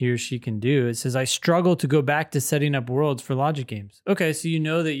he or she can do. It says, I struggle to go back to setting up worlds for logic games. Okay, so you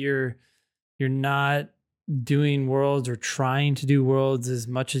know that you're not doing worlds or trying to do worlds as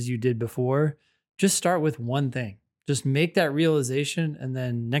much as you did before. Just start with one thing. Just make that realization, and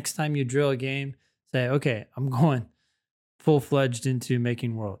then next time you drill a game, say, okay, I'm going full-fledged into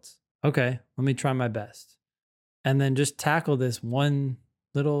making worlds. Okay, let me try my best. And then just tackle this one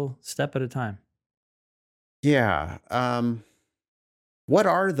little step at a time. Yeah. What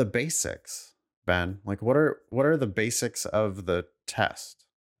are the basics, Ben? Like, what are the basics of the test?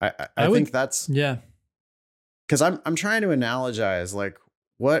 I think that's, yeah. because I'm trying to analogize, like,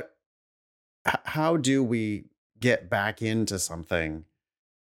 how do we get back into something?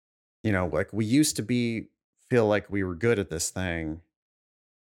 You know, like we used to feel like we were good at this thing.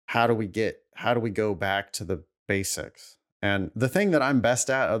 How do we go back to the basics? And the thing that I'm best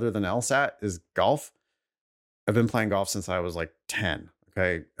at other than LSAT is golf. I've been playing golf since I was like 10.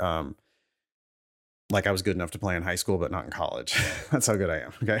 Okay. Like I was good enough to play in high school, but not in college. That's how good I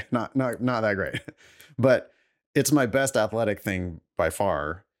am. Okay. Not that great, but it's my best athletic thing by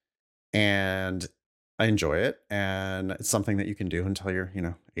far. And I enjoy it. And it's something that you can do until you're,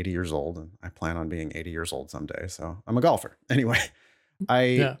 80 years old. And I plan on being 80 years old someday. So I'm a golfer. Anyway,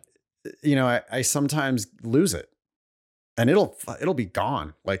 I sometimes lose it and it'll be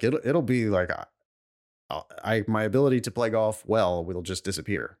gone. Like it'll be like, my ability to play golf well will just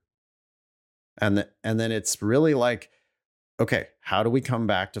disappear. And then it's really like, okay, how do we come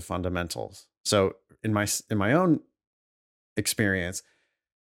back to fundamentals? So in my own experience,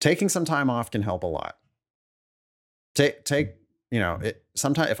 taking some time off can help a lot.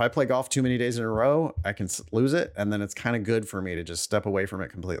 Sometimes if I play golf too many days in a row, I can lose it. And then it's kind of good for me to just step away from it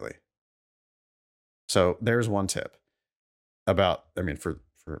completely. So there's one tip for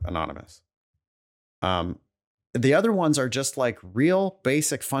Anonymous. The other ones are just like real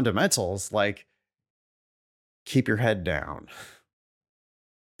basic fundamentals, like keep your head down,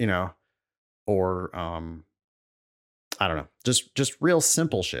 or, I don't know, just real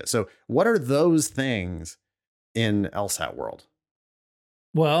simple shit. So what are those things in LSAT world?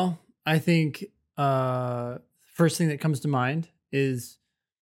 Well, I think first thing that comes to mind is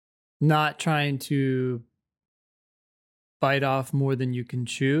not trying to bite off more than you can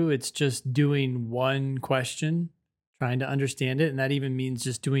chew. It's just doing one question, trying to understand it. And that even means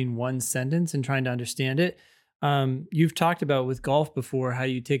just doing one sentence and trying to understand it. You've talked about with golf before how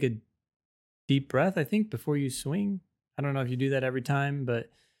you take a deep breath, I think, before you swing. I don't know if you do that every time, but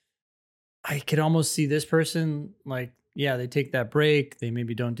I could almost see this person like, yeah, they take that break. They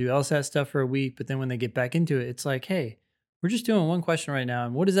maybe don't do LSAT stuff for a week, but then when they get back into it, it's like, hey, we're just doing one question right now.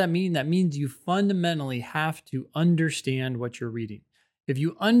 And what does that mean? That means you fundamentally have to understand what you're reading. If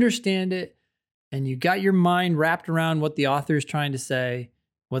you understand it and you got your mind wrapped around what the author is trying to say,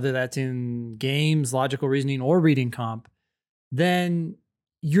 whether that's in games, logical reasoning, or reading comp, then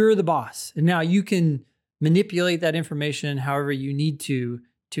you're the boss. And now you can manipulate that information however you need to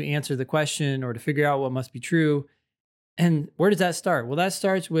to answer the question or to figure out what must be true. And where does that start? Well, that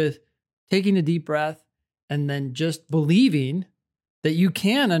starts with taking a deep breath and then just believing that you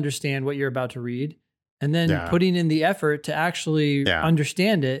can understand what you're about to read, and then putting in the effort to actually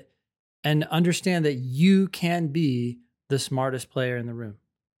understand it and understand that you can be the smartest player in the room.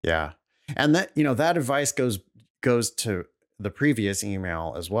 Yeah. And that, that advice goes to the previous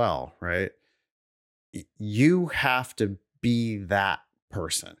email as well, right? You have to be that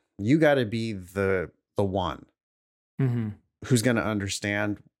person. You got to be the one who's going to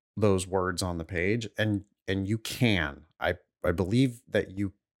understand those words on the page. And you can. I believe that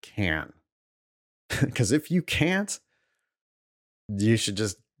you can. Because if you can't, you should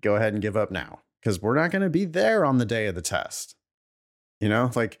just go ahead and give up now. Because we're not going to be there on the day of the test.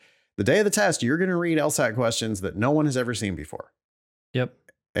 Like the day of the test, you're going to read LSAT questions that no one has ever seen before. Yep.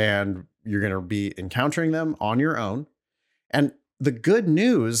 And you're going to be encountering them on your own. And the good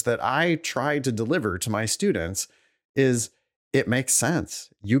news that I try to deliver to my students is it makes sense.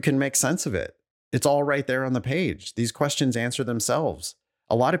 You can make sense of it. It's all right there on the page. These questions answer themselves.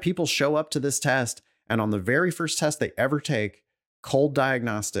 A lot of people show up to this test, and on the very first test they ever take, cold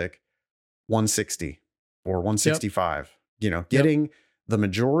diagnostic, 160 or 165, getting the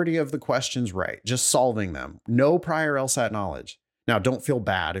majority of the questions right, just solving them. No prior LSAT knowledge. Now, don't feel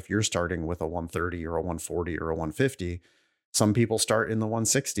bad if you're starting with a 130 or a 140 or a 150. Some people start in the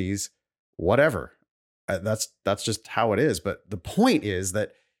 160s, whatever. That's just how it is. But the point is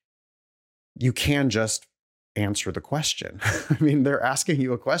that you can just answer the question. I mean, they're asking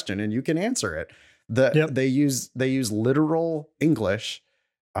you a question and you can answer it. They use literal English,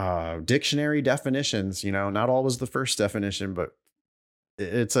 dictionary definitions, not always the first definition, but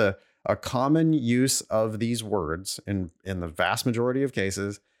it's a common use of these words in the vast majority of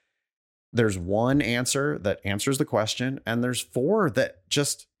cases. There's one answer that answers the question, and there's 4 that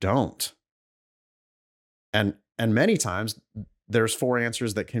just don't. And many times there's 4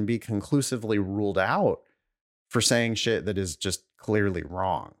 answers that can be conclusively ruled out for saying shit that is just clearly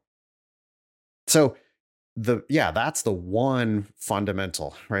wrong. So that's the one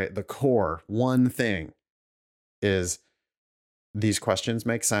fundamental, right? The core one thing is these questions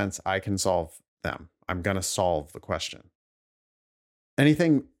make sense. I can solve them. I'm going to solve the question.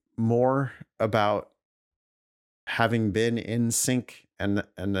 Anything more about having been in sync and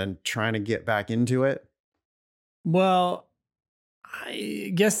then trying to get back into it? Well,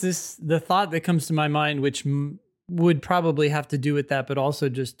 I guess the thought that comes to my mind, which would probably have to do with that, but also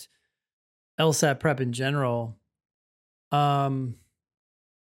just LSAT prep in general. How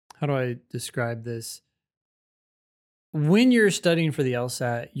do I describe this? When you're studying for the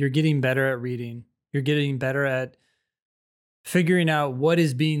LSAT, you're getting better at reading. You're getting better at figuring out what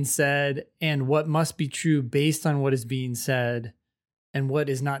is being said and what must be true based on what is being said, and what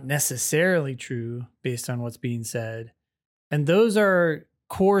is not necessarily true based on what's being said. And those are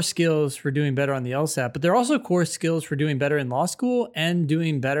core skills for doing better on the LSAT, but they're also core skills for doing better in law school and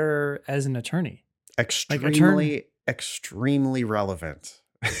doing better as an attorney. Extremely relevant.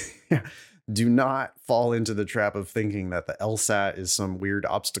 Do not fall into the trap of thinking that the LSAT is some weird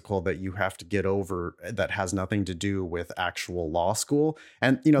obstacle that you have to get over that has nothing to do with actual law school.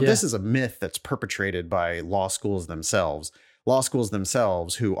 And, this is a myth that's perpetrated by law schools themselves. Law schools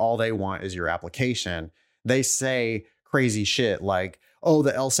themselves, who all they want is your application. They say crazy shit like, oh,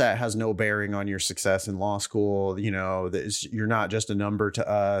 the LSAT has no bearing on your success in law school. You're not just a number to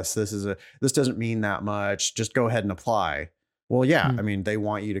us. This doesn't mean that much. Just go ahead and apply. Well, yeah, I mean, they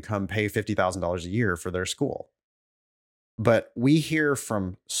want you to come pay $50,000 a year for their school. But we hear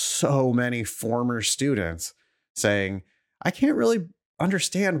from so many former students saying, I can't really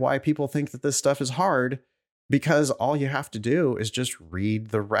understand why people think that this stuff is hard, because all you have to do is just read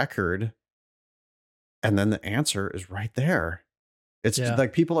the record. And then the answer is right there. It's just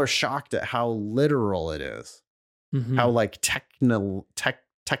like people are shocked at how literal it is, how like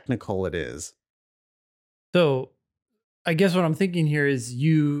technical it is. So I guess what I'm thinking here is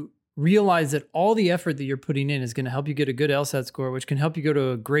you realize that all the effort that you're putting in is going to help you get a good LSAT score, which can help you go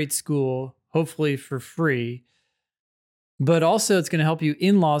to a great school, hopefully for free. But also it's going to help you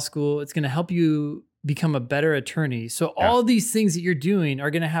in law school. It's going to help you become a better attorney. So all these things that you're doing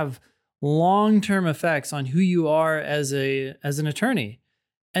are going to have long-term effects on who you are as an attorney.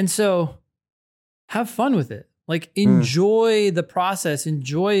 And so have fun with it. Like, enjoy the process,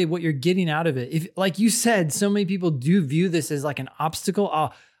 enjoy what you're getting out of it. If, like you said, so many people do view this as like an obstacle. Oh,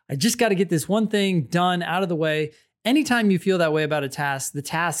 I just got to get this one thing done out of the way. Anytime you feel that way about a task, the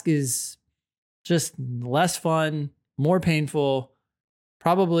task is just less fun, more painful,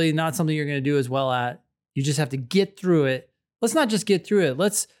 probably not something you're going to do as well at. You just have to get through it, let's not just get through it.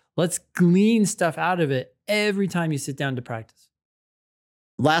 Let's glean stuff out of it every time you sit down to practice.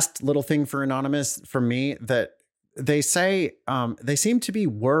 Last little thing for Anonymous from me, that they say they seem to be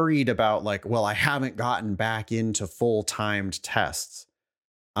worried about, like, well, I haven't gotten back into full timed tests.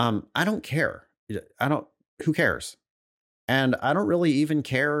 I don't care. Who cares? And I don't really even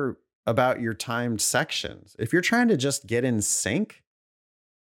care about your timed sections. If you're trying to just get in sync,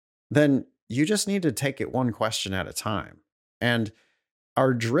 then you just need to take it one question at a time. And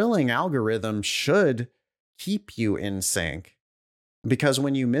our drilling algorithm should keep you in sync, because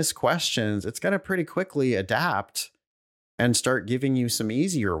when you miss questions, it's going to pretty quickly adapt and start giving you some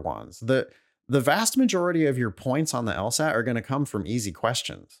easier ones. The vast majority of your points on the LSAT are going to come from easy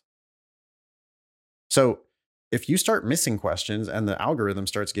questions. So if you start missing questions and the algorithm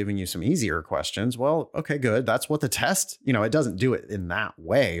starts giving you some easier questions, well, okay, good. That's what the test, it doesn't do it in that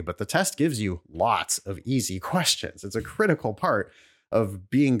way, but the test gives you lots of easy questions. It's a critical part of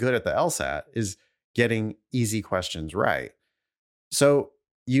being good at the LSAT, is getting easy questions right. So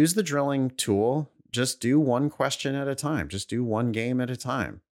use the drilling tool. Just do one question at a time. Just do one game at a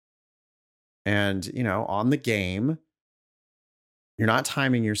time. And, on the game, you're not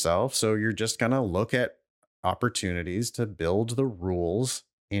timing yourself. So you're just going to look at opportunities to build the rules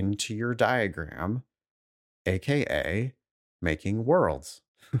into your diagram, AKA making worlds.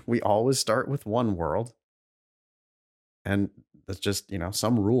 We always start with one world. And that's just,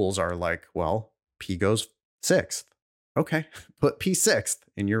 some rules are like, well, P goes sixth. Okay, put P sixth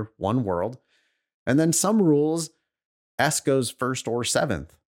in your one world. And then some rules, S goes first or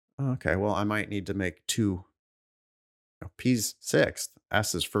seventh. Okay, well, I might need to make two. P's sixth,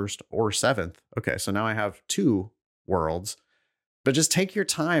 S is first or seventh. Okay, so now I have two worlds. But just take your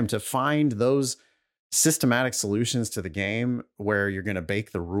time to find those systematic solutions to the game where you're going to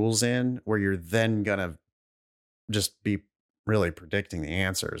bake the rules in, where you're then going to just be really predicting the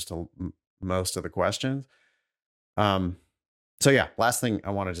answers to most of the questions. So yeah, last thing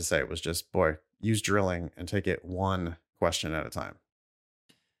I wanted to say was just, use drilling and take it one question at a time.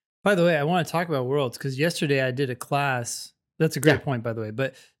 By the way, I want to talk about worlds, because yesterday I did a class. That's a great point, by the way.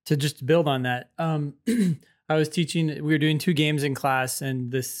 But to just build on that, I was teaching. We were doing 2 games in class,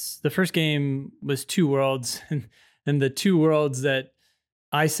 and the first game was 2 worlds, and the 2 worlds that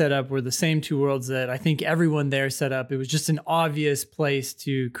I set up were the same 2 worlds that I think everyone there set up. It was just an obvious place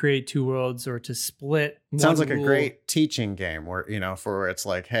to create 2 worlds or to split. Sounds like a great teaching game where, for it's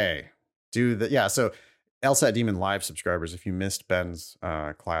like, hey, do the, yeah. So LSAT Demon Live subscribers, if you missed Ben's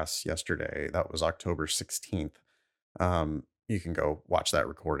class yesterday, that was October 16th. You can go watch that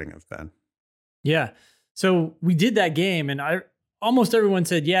recording of Ben. Yeah. So we did that game, and almost everyone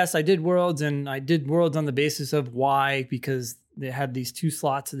said, yes, I did worlds, and I did worlds on the basis of Y, because they had these 2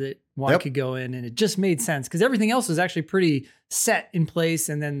 slots that Y could go in, and it just made sense because everything else was actually pretty set in place,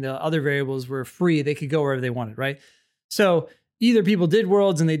 and then the other variables were free. They could go wherever they wanted, right? So either people did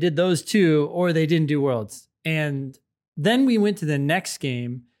worlds and they did those 2, or they didn't do worlds. And then we went to the next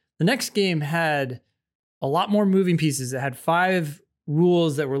game. The next game had a lot more moving pieces. It had 5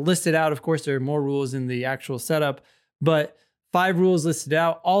 rules that were listed out. Of course, there are more rules in the actual setup, but 5 rules listed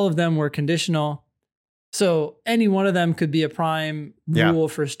out. All of them were conditional. So any one of them could be a prime rule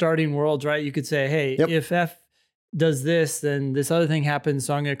for starting worlds, right? You could say, hey, if F does this, then this other thing happens.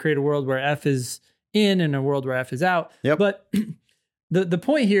 So I'm going to create a world where F is in and a world where F is out. But the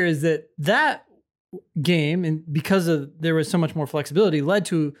point here is that game, and because there was so much more flexibility, led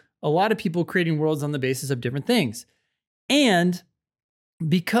to a lot of people creating worlds on the basis of different things. And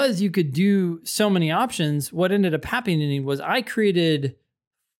because you could do so many options, what ended up happening was I created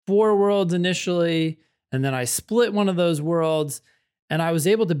 4 worlds initially, and then I split one of those worlds, and I was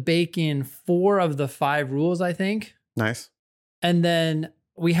able to bake in 4 of the 5 rules, I think. Nice. And then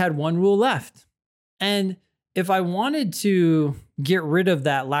we had 1 rule left. And if I wanted to get rid of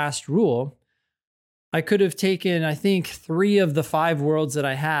that last rule, I could have taken, I think, 3 of the 5 worlds that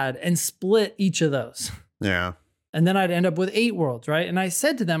I had and split each of those. Yeah. And then I'd end up with 8 worlds, right? And I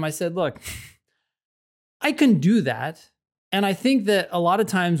said to them, look, I can do that. And I think that a lot of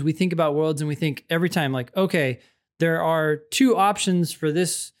times we think about worlds and we think every time like, okay, there are 2 options for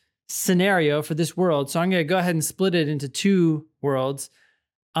this scenario, for this world. So I'm going to go ahead and split it into 2 worlds.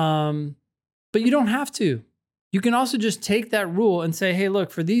 But you don't have to. You can also just take that rule and say, hey,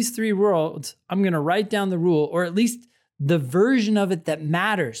 look, for these 3 worlds, I'm going to write down the rule, or at least the version of it that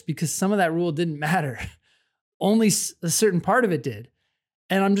matters, because some of that rule didn't matter. Only a certain part of it did.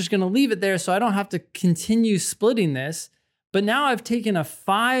 And I'm just going to leave it there so I don't have to continue splitting this. But now I've taken a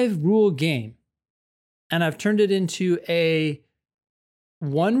 5 rule game and I've turned it into a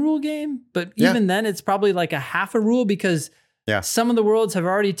 1 rule game. But even then, it's probably like a half a rule, because Yeah. Some of the worlds have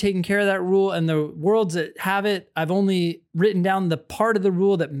already taken care of that rule, and the worlds that have it, I've only written down the part of the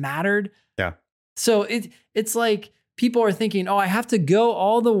rule that mattered. Yeah. So it's like people are thinking, oh, I have to go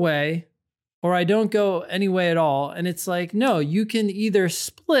all the way or I don't go any way at all. And it's like, no, you can either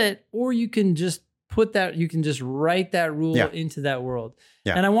split or you can just write that rule into that world.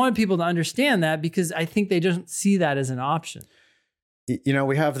 Yeah. And I want people to understand that because I think they don't see that as an option. You know,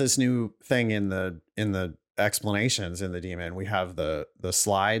 we have this new thing in the explanations in the daemon. We have the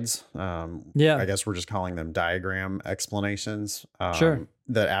slides. I guess we're just calling them diagram explanations. Sure.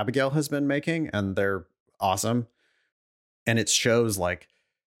 That Abigail has been making, and they're awesome. And it shows like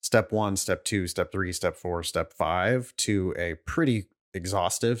step 1, step 2, step 3, step 4, step 5 to a pretty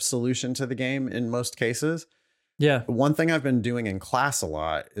exhaustive solution to the game in most cases. Yeah. One thing I've been doing in class a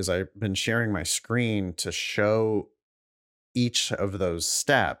lot is I've been sharing my screen to show each of those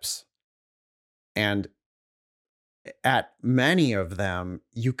steps. And at many of them,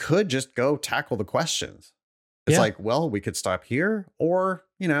 you could just go tackle the questions. It's like, well, we could stop here, or,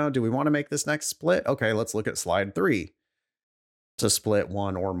 you know, do we want to make this next split? Okay, let's look at slide 3 to split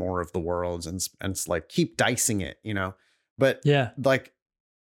one or more of the worlds and it's like keep dicing it, you know. But like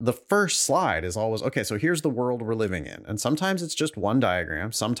the first slide is always, okay, so here's the world we're living in. And sometimes it's just one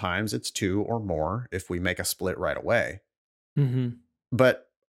diagram. Sometimes it's 2 or more if we make a split right away. Mm-hmm. But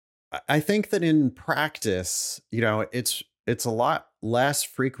I think that in practice, you know, it's a lot less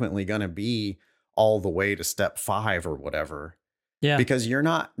frequently going to be all the way to step 5 or whatever. Yeah. Because you're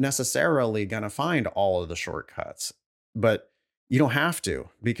not necessarily going to find all of the shortcuts, but you don't have to,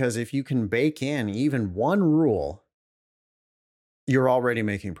 because if you can bake in even one rule, you're already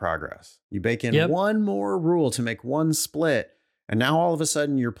making progress. You bake in one more rule to make one split. And now all of a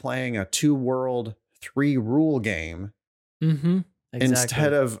sudden you're playing a 2 world, 3 rule game. Mm-hmm. Exactly.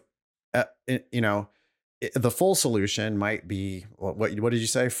 Instead of, you know, the full solution might be, what did you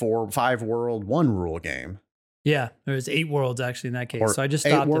say? 5 world, 1 rule game. Yeah. There was 8 worlds actually in that case. Or so I just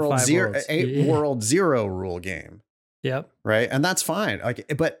stopped at 5 worlds. 8 world, 0 rule game. Yep. Right. And that's fine.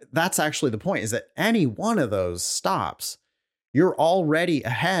 Like, but that's actually the point, is that any one of those stops, you're already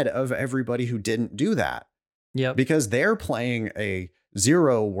ahead of everybody who didn't do that. Yep. Because they're playing a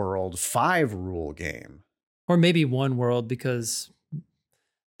 0 world, 5 rule game. Or maybe 1 world because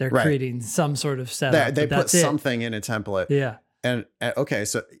they're creating some sort of setup. They put something in a template. Yeah. And okay,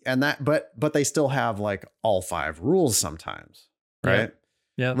 so but they still have like all 5 rules sometimes, right?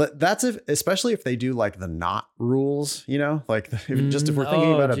 Yeah. That's especially if they do like the not rules, you know, like if we're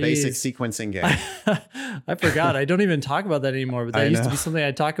thinking about a basic sequencing game. I forgot. I don't even talk about that anymore, but that used to be something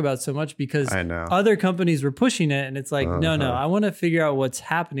I talk about so much because other companies were pushing it, and it's like, no, I want to figure out what's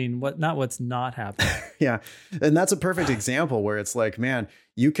happening, not what's not happening. Yeah. And that's a perfect example where it's like, man,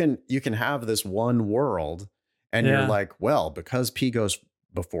 you can have this one world and you're like, well, because P goes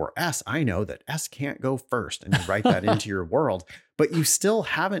before S, I know that S can't go first, and you write that into your world, but you still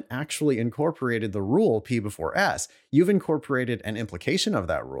haven't actually incorporated the rule P before S. You've incorporated an implication of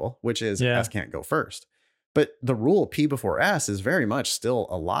that rule, which is S can't go first. But the rule P before S is very much still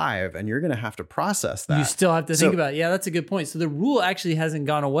alive, and you're going to have to process that. You still have to think about it. Yeah, that's a good point. So the rule actually hasn't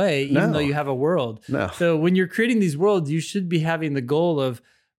gone away, even though you have a world. No. So when you're creating these worlds, you should be having the goal of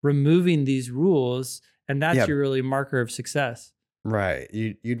removing these rules, and that's your really marker of success. Right.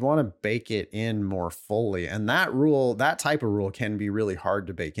 You'd want to bake it in more fully. And that type of rule can be really hard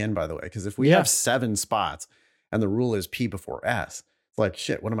to bake in, by the way, because if we have 7 spots and the rule is P before S, it's like,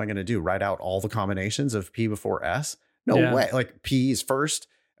 shit, what am I going to do? Write out all the combinations of P before S? No way. Like P is first.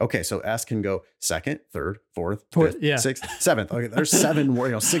 Okay, so S can go second, third, fourth, fifth, sixth, seventh. Okay, there's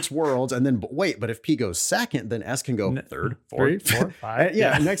 6 worlds. And then, but if P goes second, then S can go third, fourth, 5.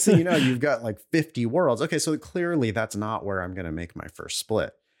 Next thing you know, you've got like 50 worlds. Okay, so clearly that's not where I'm going to make my first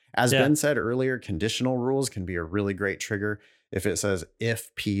split. As Ben said earlier, conditional rules can be a really great trigger. If it says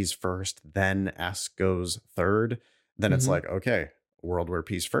if P's first, then S goes third, then it's like, okay, a world where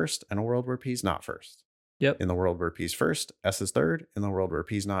P's first and a world where P's not first. Yep. In the world where P's first, S is third. In the world where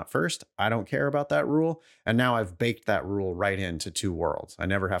P's not first, I don't care about that rule. And now I've baked that rule right into 2 worlds. I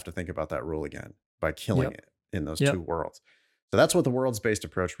never have to think about that rule again by killing it in those 2 worlds. So that's what the worlds-based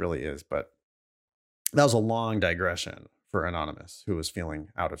approach really is. But that was a long digression for Anonymous, who was feeling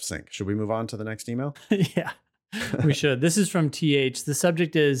out of sync. Should we move on to the next email? Yeah, we should. This is from TH. The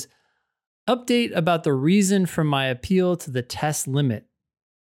subject is update about the reason for my appeal to the test limit,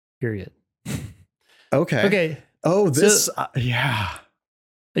 period. Okay. Oh, this, yeah.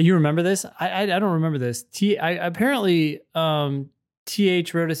 You remember this? I don't remember this. Apparently,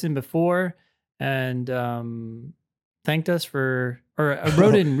 TH wrote us in before and thanked us for, or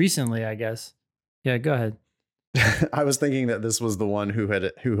wrote in recently, I guess. Yeah, go ahead. I was thinking that this was the one who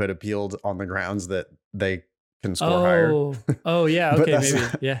had appealed on the grounds that they can score higher. Oh yeah. But Okay. that's Maybe.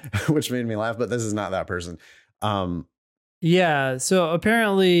 not- Yeah. which made me laugh, but this is not that person. Yeah. So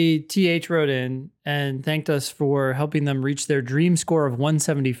apparently TH wrote in and thanked us for helping them reach their dream score of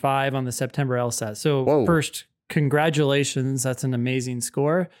 175 on the September LSAT. So Whoa. first, congratulations. That's an amazing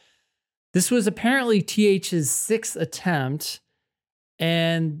score. This was apparently TH's 6th attempt,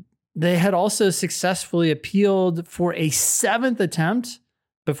 and they had also successfully appealed for a 7th attempt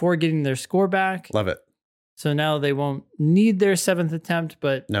before getting their score back. Love it. So now they won't need their 7th attempt,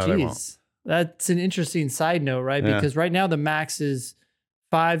 but No, they won't. That's an interesting side note, right? Yeah. Because right now the max is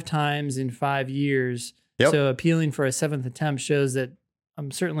 5 times in 5 years. Yep. So appealing for a 7th attempt shows that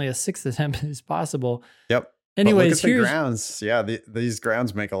certainly a 6th attempt is possible. Yep. Anyways, but look at the grounds. Yeah, these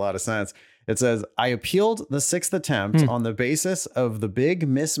grounds make a lot of sense. It says, I appealed the 6th attempt on the basis of the big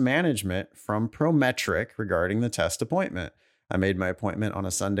mismanagement from Prometric regarding the test appointment. I made my appointment on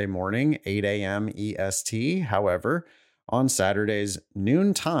a Sunday morning, 8 a.m. EST. However, on Saturday's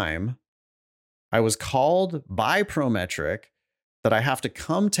noon time, I was called by Prometric that I have to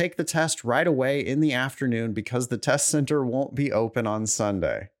come take the test right away in the afternoon because the test center won't be open on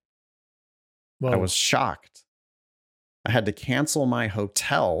Sunday. Whoa. I was shocked. I had to cancel my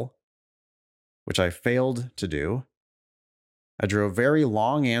hotel, which I failed to do. I drove very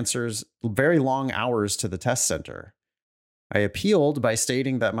long hours to the test center. I appealed by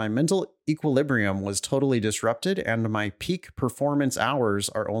stating that my mental equilibrium was totally disrupted and my peak performance hours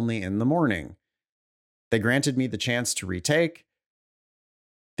are only in the morning. They granted me the chance to retake.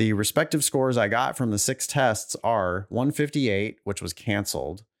 The respective scores I got from the 6 tests are 158, which was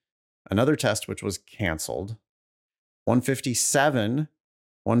canceled, another test which was canceled, 157,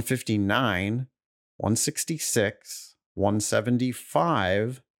 159, 166,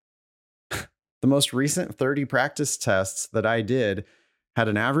 175. The most recent 30 practice tests that I did had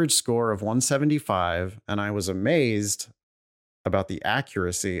an average score of 175, and I was amazed about the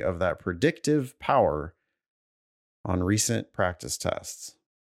accuracy of that predictive power on recent practice tests.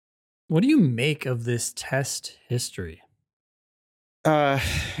 What do you make of this test history?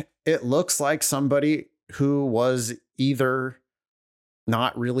 It looks like somebody who was either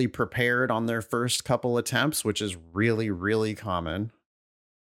not really prepared on their first couple attempts, which is really, really common.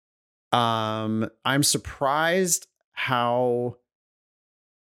 I'm surprised how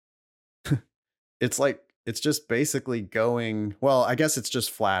it's just basically going, well, I guess it's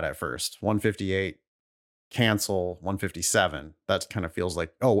just flat at first. 158, cancel, 157. That kind of feels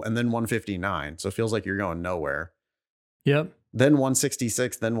like, oh, and then 159. So it feels like you're going nowhere. Yep. Then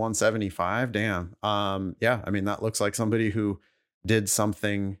 166, then 175. Damn. Yeah, I mean, that looks like somebody who did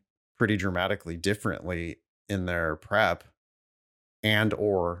something pretty dramatically differently in their prep and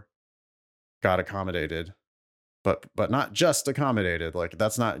or got accommodated, but not just accommodated. Like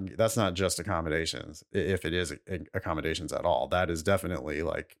that's not just accommodations. If it is accommodations at all, that is definitely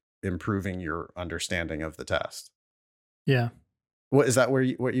like improving your understanding of the test. Yeah. What is that?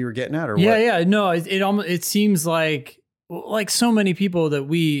 What you were getting at, or yeah, what? yeah. No, it seems like so many people that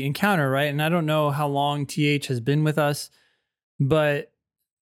we encounter, right? And I don't know how long TH has been with us, but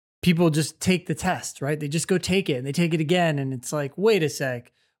people just take the test, right? They just go take it and they take it again. And it's like, wait a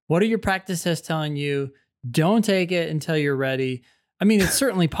sec. What are your practice tests telling you? Don't take it until you're ready. I mean, it's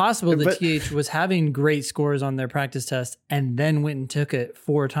certainly possible that TH was having great scores on their practice test and then went and took it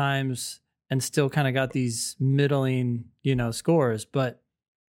 4 times and still kind of got these middling, scores. But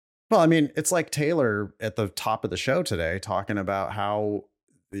well, I mean, it's like Taylor at the top of the show today talking about how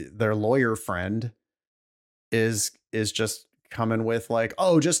their lawyer friend is just coming with like,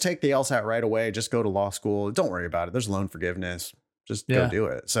 oh, just take the LSAT right away. Just go to law school. Don't worry about it. There's loan forgiveness. Just go do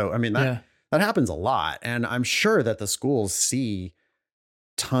it. So, I mean, that happens a lot. And I'm sure that the schools see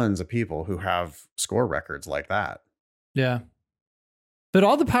tons of people who have score records like that. Yeah. But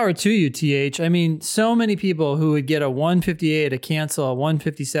all the power to you, TH. I mean, so many people who would get a 158, a cancel, a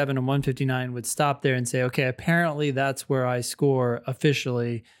 157, a 159 would stop there and say, okay, apparently that's where I score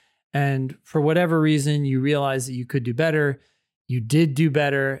officially. And for whatever reason, you realize that you could do better. You did do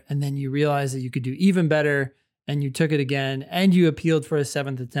better. And then you realize that you could do even better. And you took it again and you appealed for a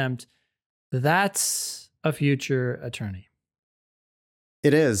 7th attempt. That's a future attorney.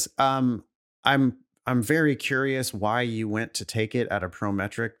 It is. I'm very curious why you went to take it at a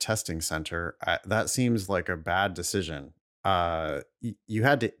Prometric testing center. That seems like a bad decision. You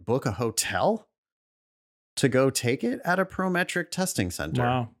had to book a hotel to go take it at a Prometric testing center.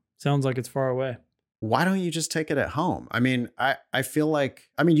 Wow. Sounds like it's far away. Why don't you just take it at home? I mean, I feel like,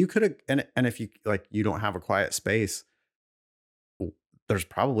 I mean, you could have, and if you like, you don't have a quiet space, there's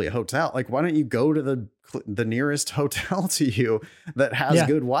probably a hotel. Like, why don't you go to the nearest hotel to you that has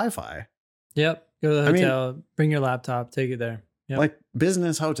good Wi-Fi? Yep. Go to the hotel, bring your laptop, take it there. Yep. Like,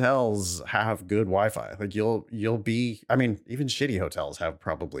 business hotels have good Wi-Fi. Like, you'll be, I mean, even shitty hotels have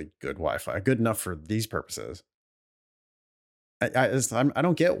probably good Wi-Fi, good enough for these purposes. I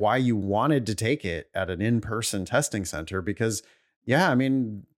don't get why you wanted to take it at an in-person testing center, because I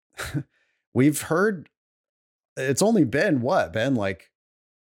mean, we've heard it's only been like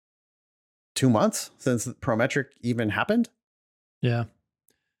 2 months since Prometric even happened. Yeah.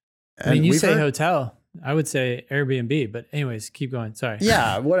 And I mean, you say hotel, I would say Airbnb, but anyways, keep going. Sorry.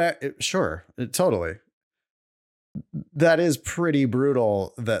 Yeah. Sure. Totally. That is pretty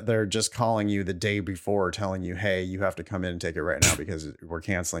brutal that they're just calling you the day before telling you, hey, you have to come in and take it right now because we're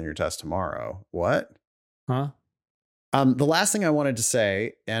canceling your test tomorrow. What? Huh? The last thing I wanted to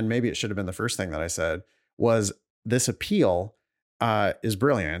say, and maybe it should have been the first thing that I said, was this appeal is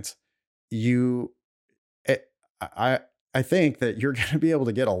brilliant. I think that you're going to be able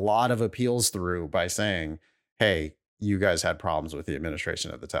to get a lot of appeals through by saying, hey, you guys had problems with the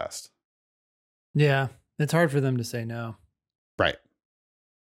administration of the test. Yeah. It's hard for them to say no. Right.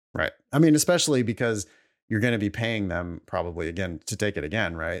 I mean, especially because you're going to be paying them probably again to take it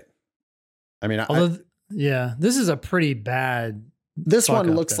again, right? I mean, this is a pretty bad. This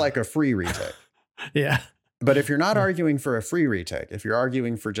one looks like a free retake. Yeah. But if you're not arguing for a free retake, if you're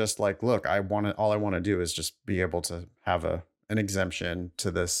arguing for just like, look, all I want to do is just be able to have an exemption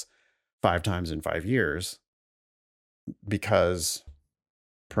to this 5 times in 5 years because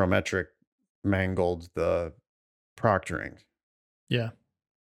Prometric mangled the proctoring. Yeah.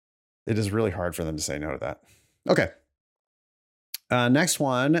 It is really hard for them to say no to that. Okay. Next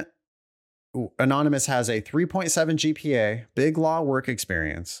one. Anonymous has a 3.7 GPA, big law work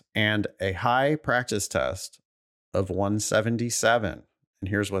experience, and a high practice test of 177. And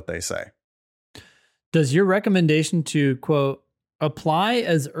here's what they say. Does your recommendation to, quote, apply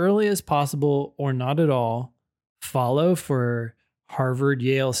as early as possible or not at all follow for Harvard,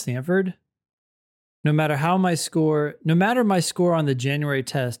 Yale, Stanford? No matter my score on the January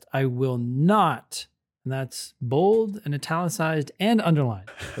test, I will not, and that's bold and italicized and underlined,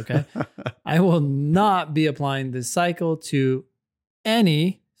 okay? I will not be applying this cycle to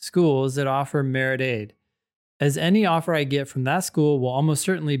any schools that offer merit aid, as any offer I get from that school will almost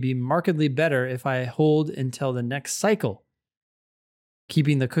certainly be markedly better if I hold until the next cycle,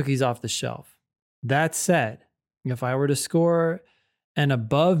 keeping the cookies off the shelf. That said, if I were to score an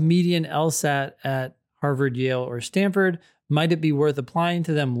above median LSAT at Harvard, Yale, or Stanford, might it be worth applying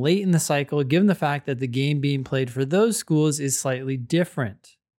to them late in the cycle, given the fact that the game being played for those schools is slightly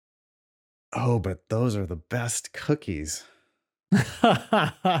different? Oh, but those are the best cookies.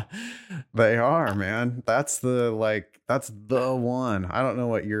 They are, man. That's the one. I don't know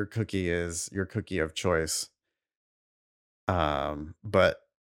what your cookie is, your cookie of choice. But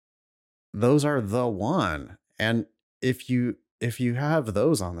those are the one. And if you have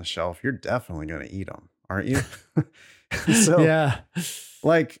those on the shelf, you're definitely going to eat them, aren't you? So yeah,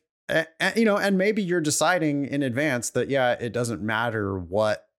 like, and maybe you're deciding in advance that, it doesn't matter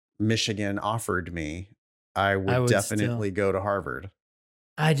what Michigan offered me. I would definitely go to Harvard.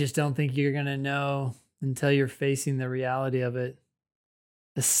 I just don't think you're going to know until you're facing the reality of it.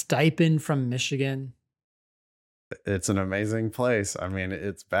 The stipend from Michigan. It's an amazing place. I mean,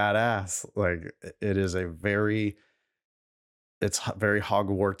 it's badass. Like, it is it's very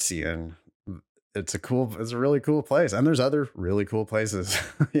Hogwartsian. It's a really cool place. And there's other really cool places,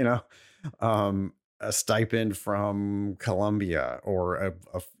 a stipend from Columbia or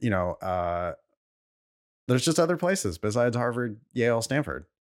there's just other places besides Harvard, Yale, Stanford.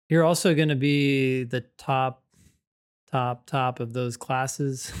 You're also going to be the top of those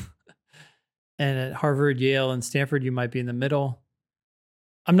classes. And at Harvard, Yale, and Stanford, you might be in the middle.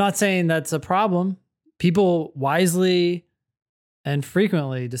 I'm not saying that's a problem. People wisely and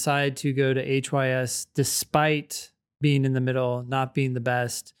frequently decide to go to HYS despite being in the middle, not being the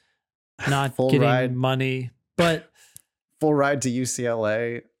best, not getting money, but full ride to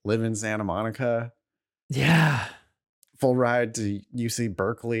UCLA, live in Santa Monica. Yeah. Full ride to UC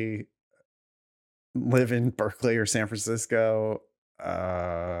Berkeley, live in Berkeley or San Francisco.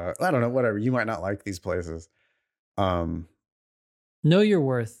 I don't know, whatever. You might not like these places. Know your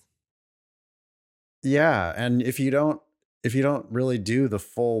worth. Yeah. And if you don't really do the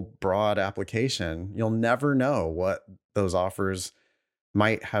full broad application, you'll never know what those offers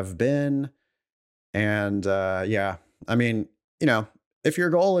might have been. And I mean, if your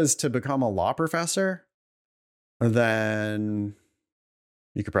goal is to become a law professor, then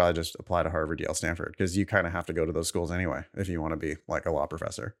You could probably just apply to Harvard, Yale, Stanford, because you kind of have to go to those schools anyway if you want to be like a law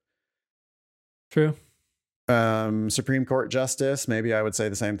professor. True. Supreme Court justice, maybe I would say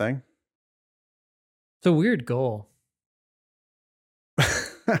the same thing. It's a weird goal.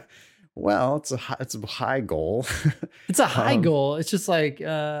 Well, it's a high goal. It's a high goal. It's just like,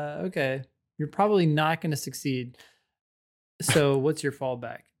 okay, you're probably not going to succeed. So what's your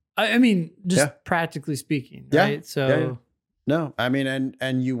fallback? I mean, just practically speaking, right? Yeah. So no, I mean,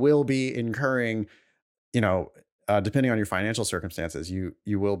 and you will be incurring, depending on your financial circumstances, you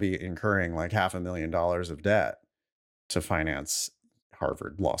will be incurring like $500,000 of debt to finance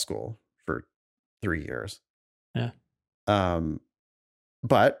Harvard Law School for 3 years. Yeah.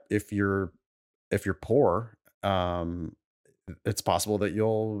 But if you're poor, it's possible that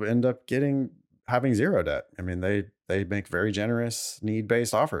you'll end up having zero debt. I mean, they make very generous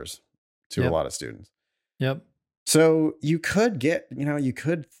need-based offers to a lot of students. Yep. So you could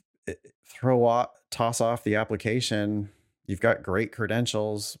toss off the application. You've got great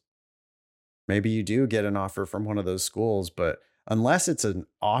credentials. Maybe you do get an offer from one of those schools, but unless it's an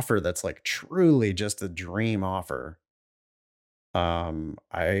offer that's like truly just a dream offer,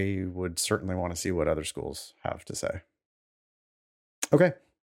 I would certainly want to see what other schools have to say. Okay.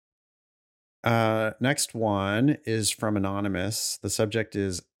 Next one is from Anonymous. The subject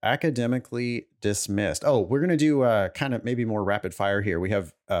is academically dismissed. Oh, we're going to do kind of maybe more rapid fire here. We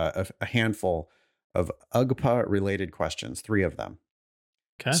have a handful of UGPA related questions, 3 of them.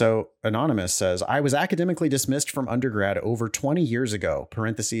 Okay. So Anonymous says, I was academically dismissed from undergrad over 20 years ago,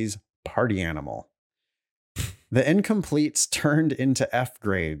 parentheses, party animal. The incompletes turned into F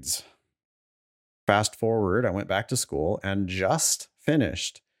grades. Fast forward, I went back to school and just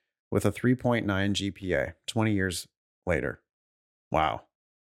finished with a 3.9 GPA 20 years later. Wow.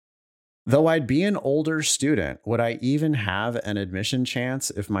 Though I'd be an older student, would I even have an admission chance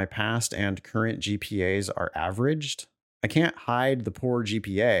if my past and current GPAs are averaged? I can't hide the poor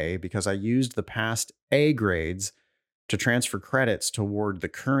GPA because I used the past A grades to transfer credits toward the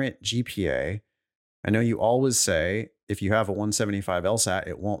current GPA. I know you always say if you have a 175 LSAT,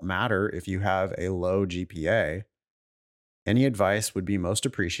 it won't matter if you have a low GPA. Any advice would be most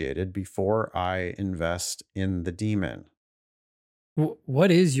appreciated before I invest in the demon.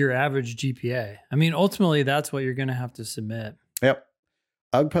 What is your average GPA? I mean, ultimately, that's what you're going to have to submit. Yep.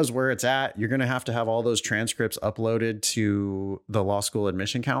 UGPA's where it's at. You're going to have all those transcripts uploaded to the Law School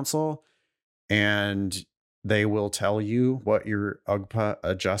Admission Council, and they will tell you what your UGPA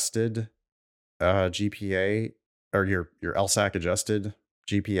adjusted GPA or your LSAC adjusted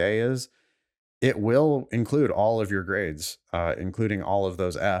GPA is. It will include all of your grades, including all of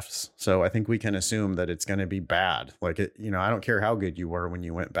those Fs. So I think we can assume that it's going to be bad. Like I don't care how good you were when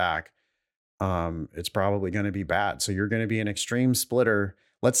you went back. It's probably going to be bad. So you're going to be an extreme splitter.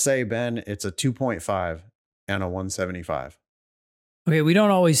 Let's say, Ben, it's a 2.5 and a 175. Okay, we don't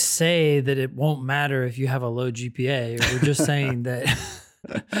always say that it won't matter if you have a low GPA. We're just saying that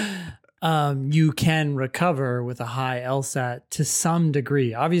you can recover with a high LSAT to some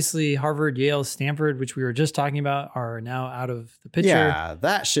degree. Obviously, Harvard, Yale, Stanford, which we were just talking about, are now out of the picture. Yeah,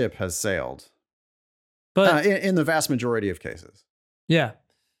 that ship has sailed. But in the vast majority of cases. Yeah.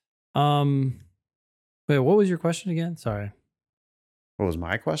 Wait, what was your question again? Sorry. What was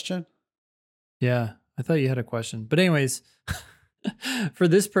my question? Yeah, I thought you had a question. But anyways, for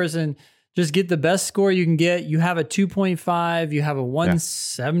this person, just get the best score you can get. You have a 2.5, you have a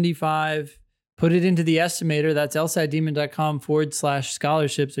 175, put it into the estimator. That's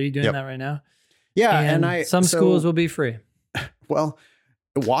lsatdemon.com/scholarships. Are you doing that right now? Yeah. And some schools will be free. Well,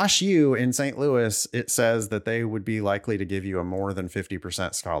 Wash U in St. Louis, it says that they would be likely to give you a more than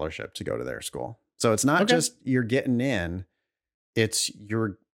 50% scholarship to go to their school. So it's not just you're getting in, it's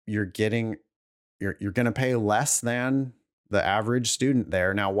you're going to pay less than the average student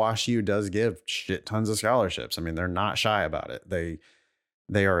there. Now, Wash U does give shit tons of scholarships. I mean, they're not shy about it. They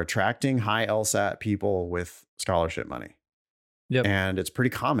are attracting high LSAT people with scholarship money. Yep. And it's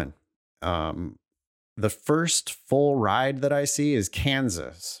pretty common. The first full ride that I see is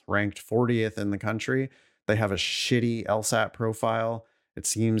Kansas, ranked 40th in the country. They have a shitty LSAT profile. It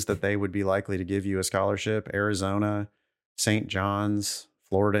seems that they would be likely to give you a scholarship. Arizona, St. John's,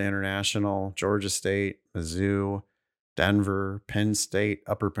 Florida International, Georgia State, Mizzou, Denver, Penn State,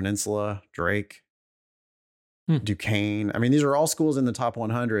 Upper Peninsula, Drake, Duquesne. I mean, these are all schools in the top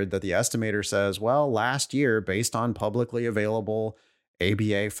 100 that the estimator says, well, last year, based on publicly available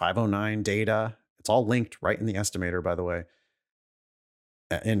ABA 509 data, it's all linked right in the estimator, by the way,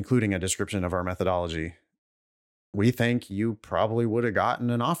 including a description of our methodology. We think you probably would have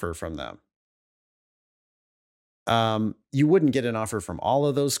gotten an offer from them. You wouldn't get an offer from all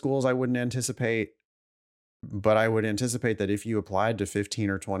of those schools, I wouldn't anticipate. But I would anticipate that if you applied to 15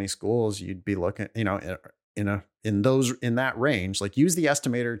 or 20 schools, you'd be looking, in that range. Like, use the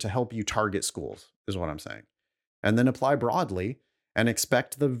estimator to help you target schools is what I'm saying. And then apply broadly and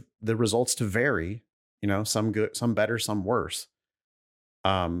expect the results to vary, some good, some better, some worse.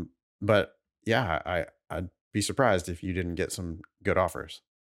 But yeah, I'd be surprised if you didn't get some good offers.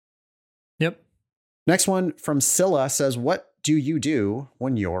 Yep. Next one from Scylla says, what do you do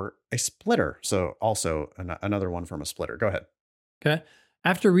when you're a splitter? So also another one from a splitter. Go ahead. Okay.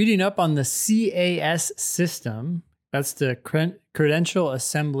 After reading up on the CAS system, that's the Credential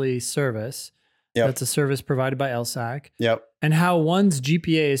Assembly Service. Yep. That's a service provided by LSAC. Yep. And how one's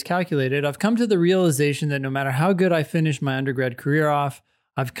GPA is calculated, I've come to the realization that no matter how good I finish my undergrad career off,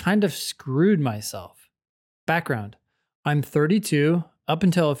 I've kind of screwed myself. Background. I'm 32. Up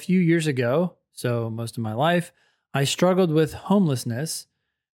until a few years ago, so most of my life, I struggled with homelessness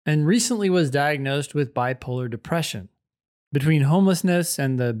and recently was diagnosed with bipolar depression. Between homelessness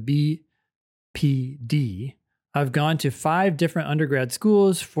and the BPD, I've gone to 5 different undergrad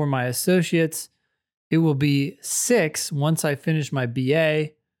schools for my associates. It will be 6 once I finish my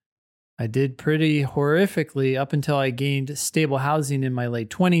BA. I did pretty horrifically up until I gained stable housing in my late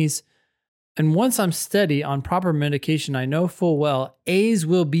 20s. And once I'm steady on proper medication, I know full well A's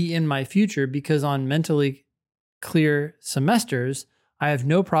will be in my future because on mentally clear semesters, I have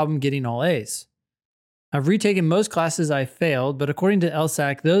no problem getting all A's. I've retaken most classes I failed, but according to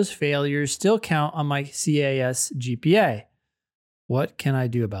LSAC, those failures still count on my CAS GPA. What can I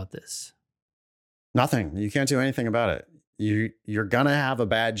do about this? Nothing. You can't do anything about it. You're going to have a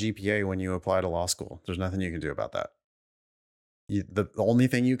bad GPA when you apply to law school. There's nothing you can do about that. The only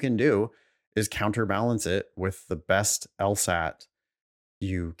thing you can do is counterbalance it with the best LSAT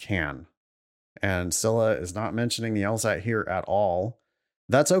you can. And Scylla is not mentioning the LSAT here at all.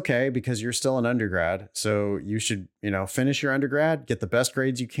 That's okay because you're still an undergrad. So you should, finish your undergrad, get the best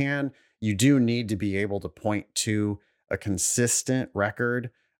grades you can. You do need to be able to point to a consistent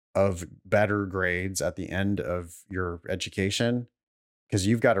record of better grades at the end of your education, because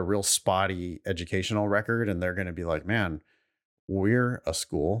you've got a real spotty educational record and they're going to be like, man, we're a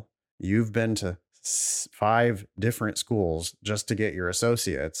school. You've been to 5 different schools just to get your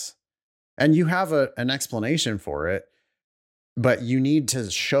associates, and you have an explanation for it, but you need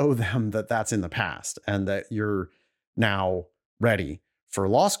to show them that that's in the past and that you're now ready for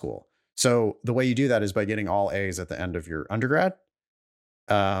law school. So the way you do that is by getting all A's at the end of your undergrad.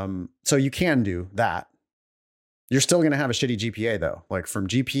 So you can do that. You're still going to have a shitty GPA though. Like from a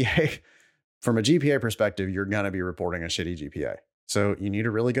GPA perspective, you're going to be reporting a shitty GPA. So you need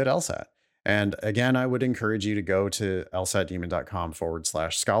a really good LSAT. And again, I would encourage you to go to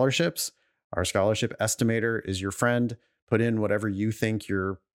lsatdemon.com/scholarships. Our scholarship estimator is your friend. Put in whatever you think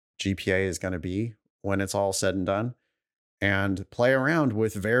your GPA is going to be when it's all said and done, and play around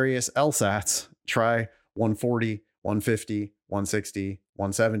with various LSATs. Try 140, 150, 160,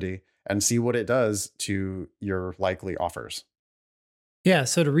 170, and see what it does to your likely offers. Yeah.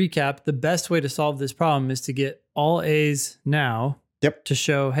 So to recap, the best way to solve this problem is to get all A's now. Yep. To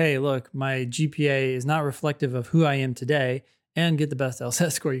show, hey, look, my GPA is not reflective of who I am today, and get the best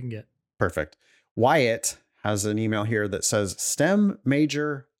LSAT score you can get. Perfect. Wyatt has an email here that says STEM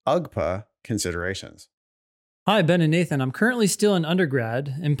major UGPA considerations. Hi, Ben and Nathan. I'm currently still in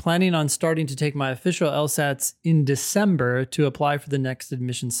undergrad and planning on starting to take my official LSATs in December to apply for the next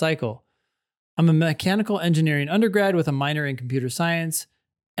admission cycle. I'm a mechanical engineering undergrad with a minor in computer science,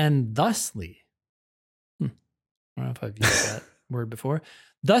 and thusly, I don't know if I've used that word before,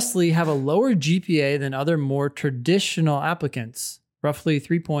 thusly have a lower GPA than other more traditional applicants, roughly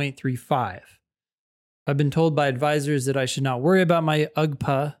 3.35. I've been told by advisors that I should not worry about my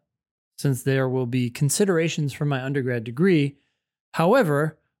UGPA since there will be considerations for my undergrad degree.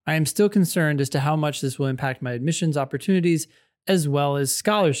 However, I am still concerned as to how much this will impact my admissions opportunities as well as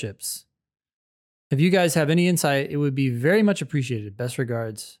scholarships. If you guys have any insight, it would be very much appreciated. Best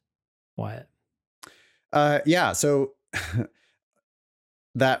regards, Wyatt. Yeah. So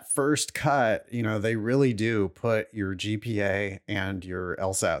that first cut, they really do put your GPA and your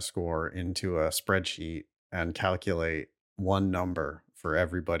LSAT score into a spreadsheet and calculate one number for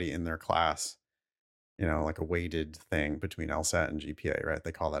everybody in their class, like a weighted thing between LSAT and GPA, right?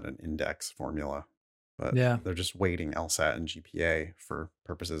 They call that an index formula, but yeah, they're just weighting LSAT and GPA for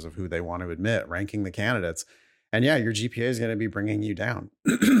purposes of who they want to admit, ranking the candidates. And yeah, your GPA is going to be bringing you down,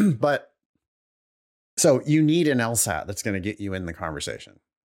 but so you need an LSAT that's going to get you in the conversation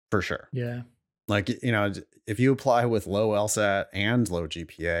for sure. Yeah. Like, you know, if you apply with low LSAT and low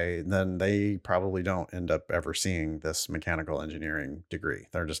GPA, then they probably don't end up ever seeing this mechanical engineering degree.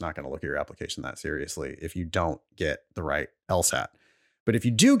 They're just not going to look at your application that seriously if you don't get the right LSAT. But if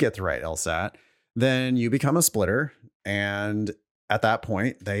you do get the right LSAT, then you become a splitter. And at that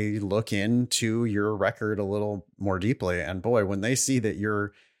point, they look into your record a little more deeply. And boy, when they see that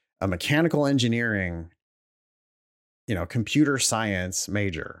you're a mechanical engineering, you know, computer science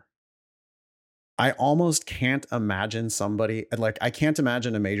major, I almost can't imagine somebody like, I can't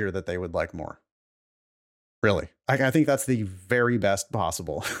imagine a major that they would like more. Really. I think that's the very best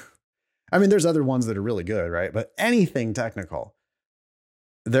possible. I mean, there's other ones that are really good, right? But anything technical,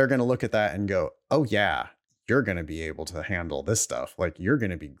 they're going to look at that and go, oh yeah, you're going to be able to handle this stuff. Like, you're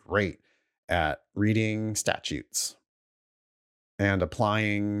going to be great at reading statutes and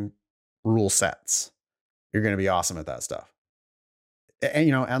applying rule sets. You're going to be awesome at that stuff. And,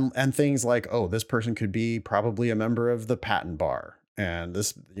 you know, and things like, oh, this person could be probably a member of the patent bar. And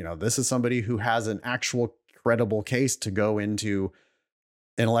this, you know, this is somebody who has an actual credible case to go into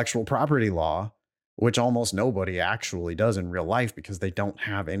intellectual property law, which almost nobody actually does in real life because they don't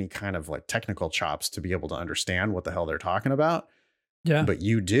have any kind of like technical chops to be able to understand what the hell they're talking about. Yeah. But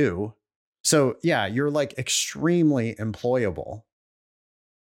you do. So yeah, you're like extremely employable.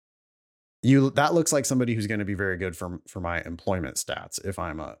 That looks like somebody who's going to be very good for my employment stats if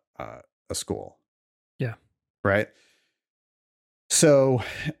I'm a school. Yeah. Right. So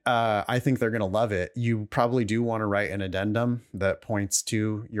I think they're going to love it. You probably do want to write an addendum that points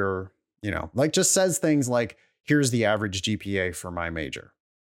to your, you know, like just says things like, here's the average GPA for my major.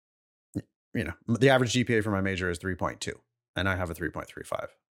 You know, the average GPA for my major is 3.2 and I have a 3.35,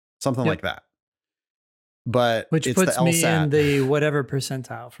 something like that. But which it's puts the me LSAT. in the whatever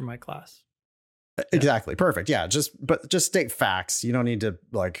percentile for my class. Exactly. Perfect. Yeah. Just state facts. You don't need to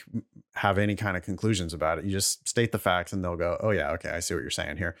like have any kind of conclusions about it. You just state the facts and they'll go, oh yeah, okay, I see what you're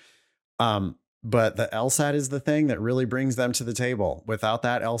saying here. But the LSAT is the thing that really brings them to the table. Without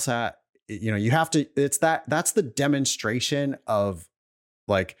that LSAT, you know, you have to, that's the demonstration of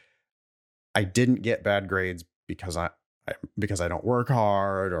like, I didn't get bad grades because I don't work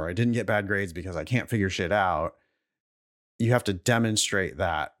hard, or I didn't get bad grades because I can't figure shit out. You have to demonstrate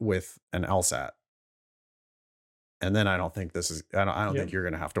that with an LSAT. And then I don't think I don't think you're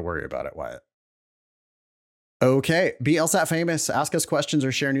going to have to worry about it, Wyatt. Okay. Be LSAT famous. Ask us questions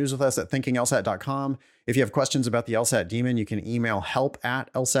or share news with us at thinkinglsat.com. If you have questions about the LSAT Demon, you can email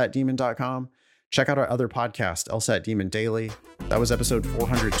help@lsatdemon.com. Check out our other podcast, LSAT Demon Daily. That was episode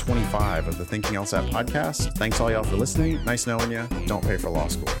 425 of the Thinking LSAT podcast. Thanks all y'all for listening. Nice knowing you. Don't pay for law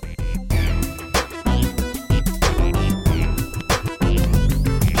school.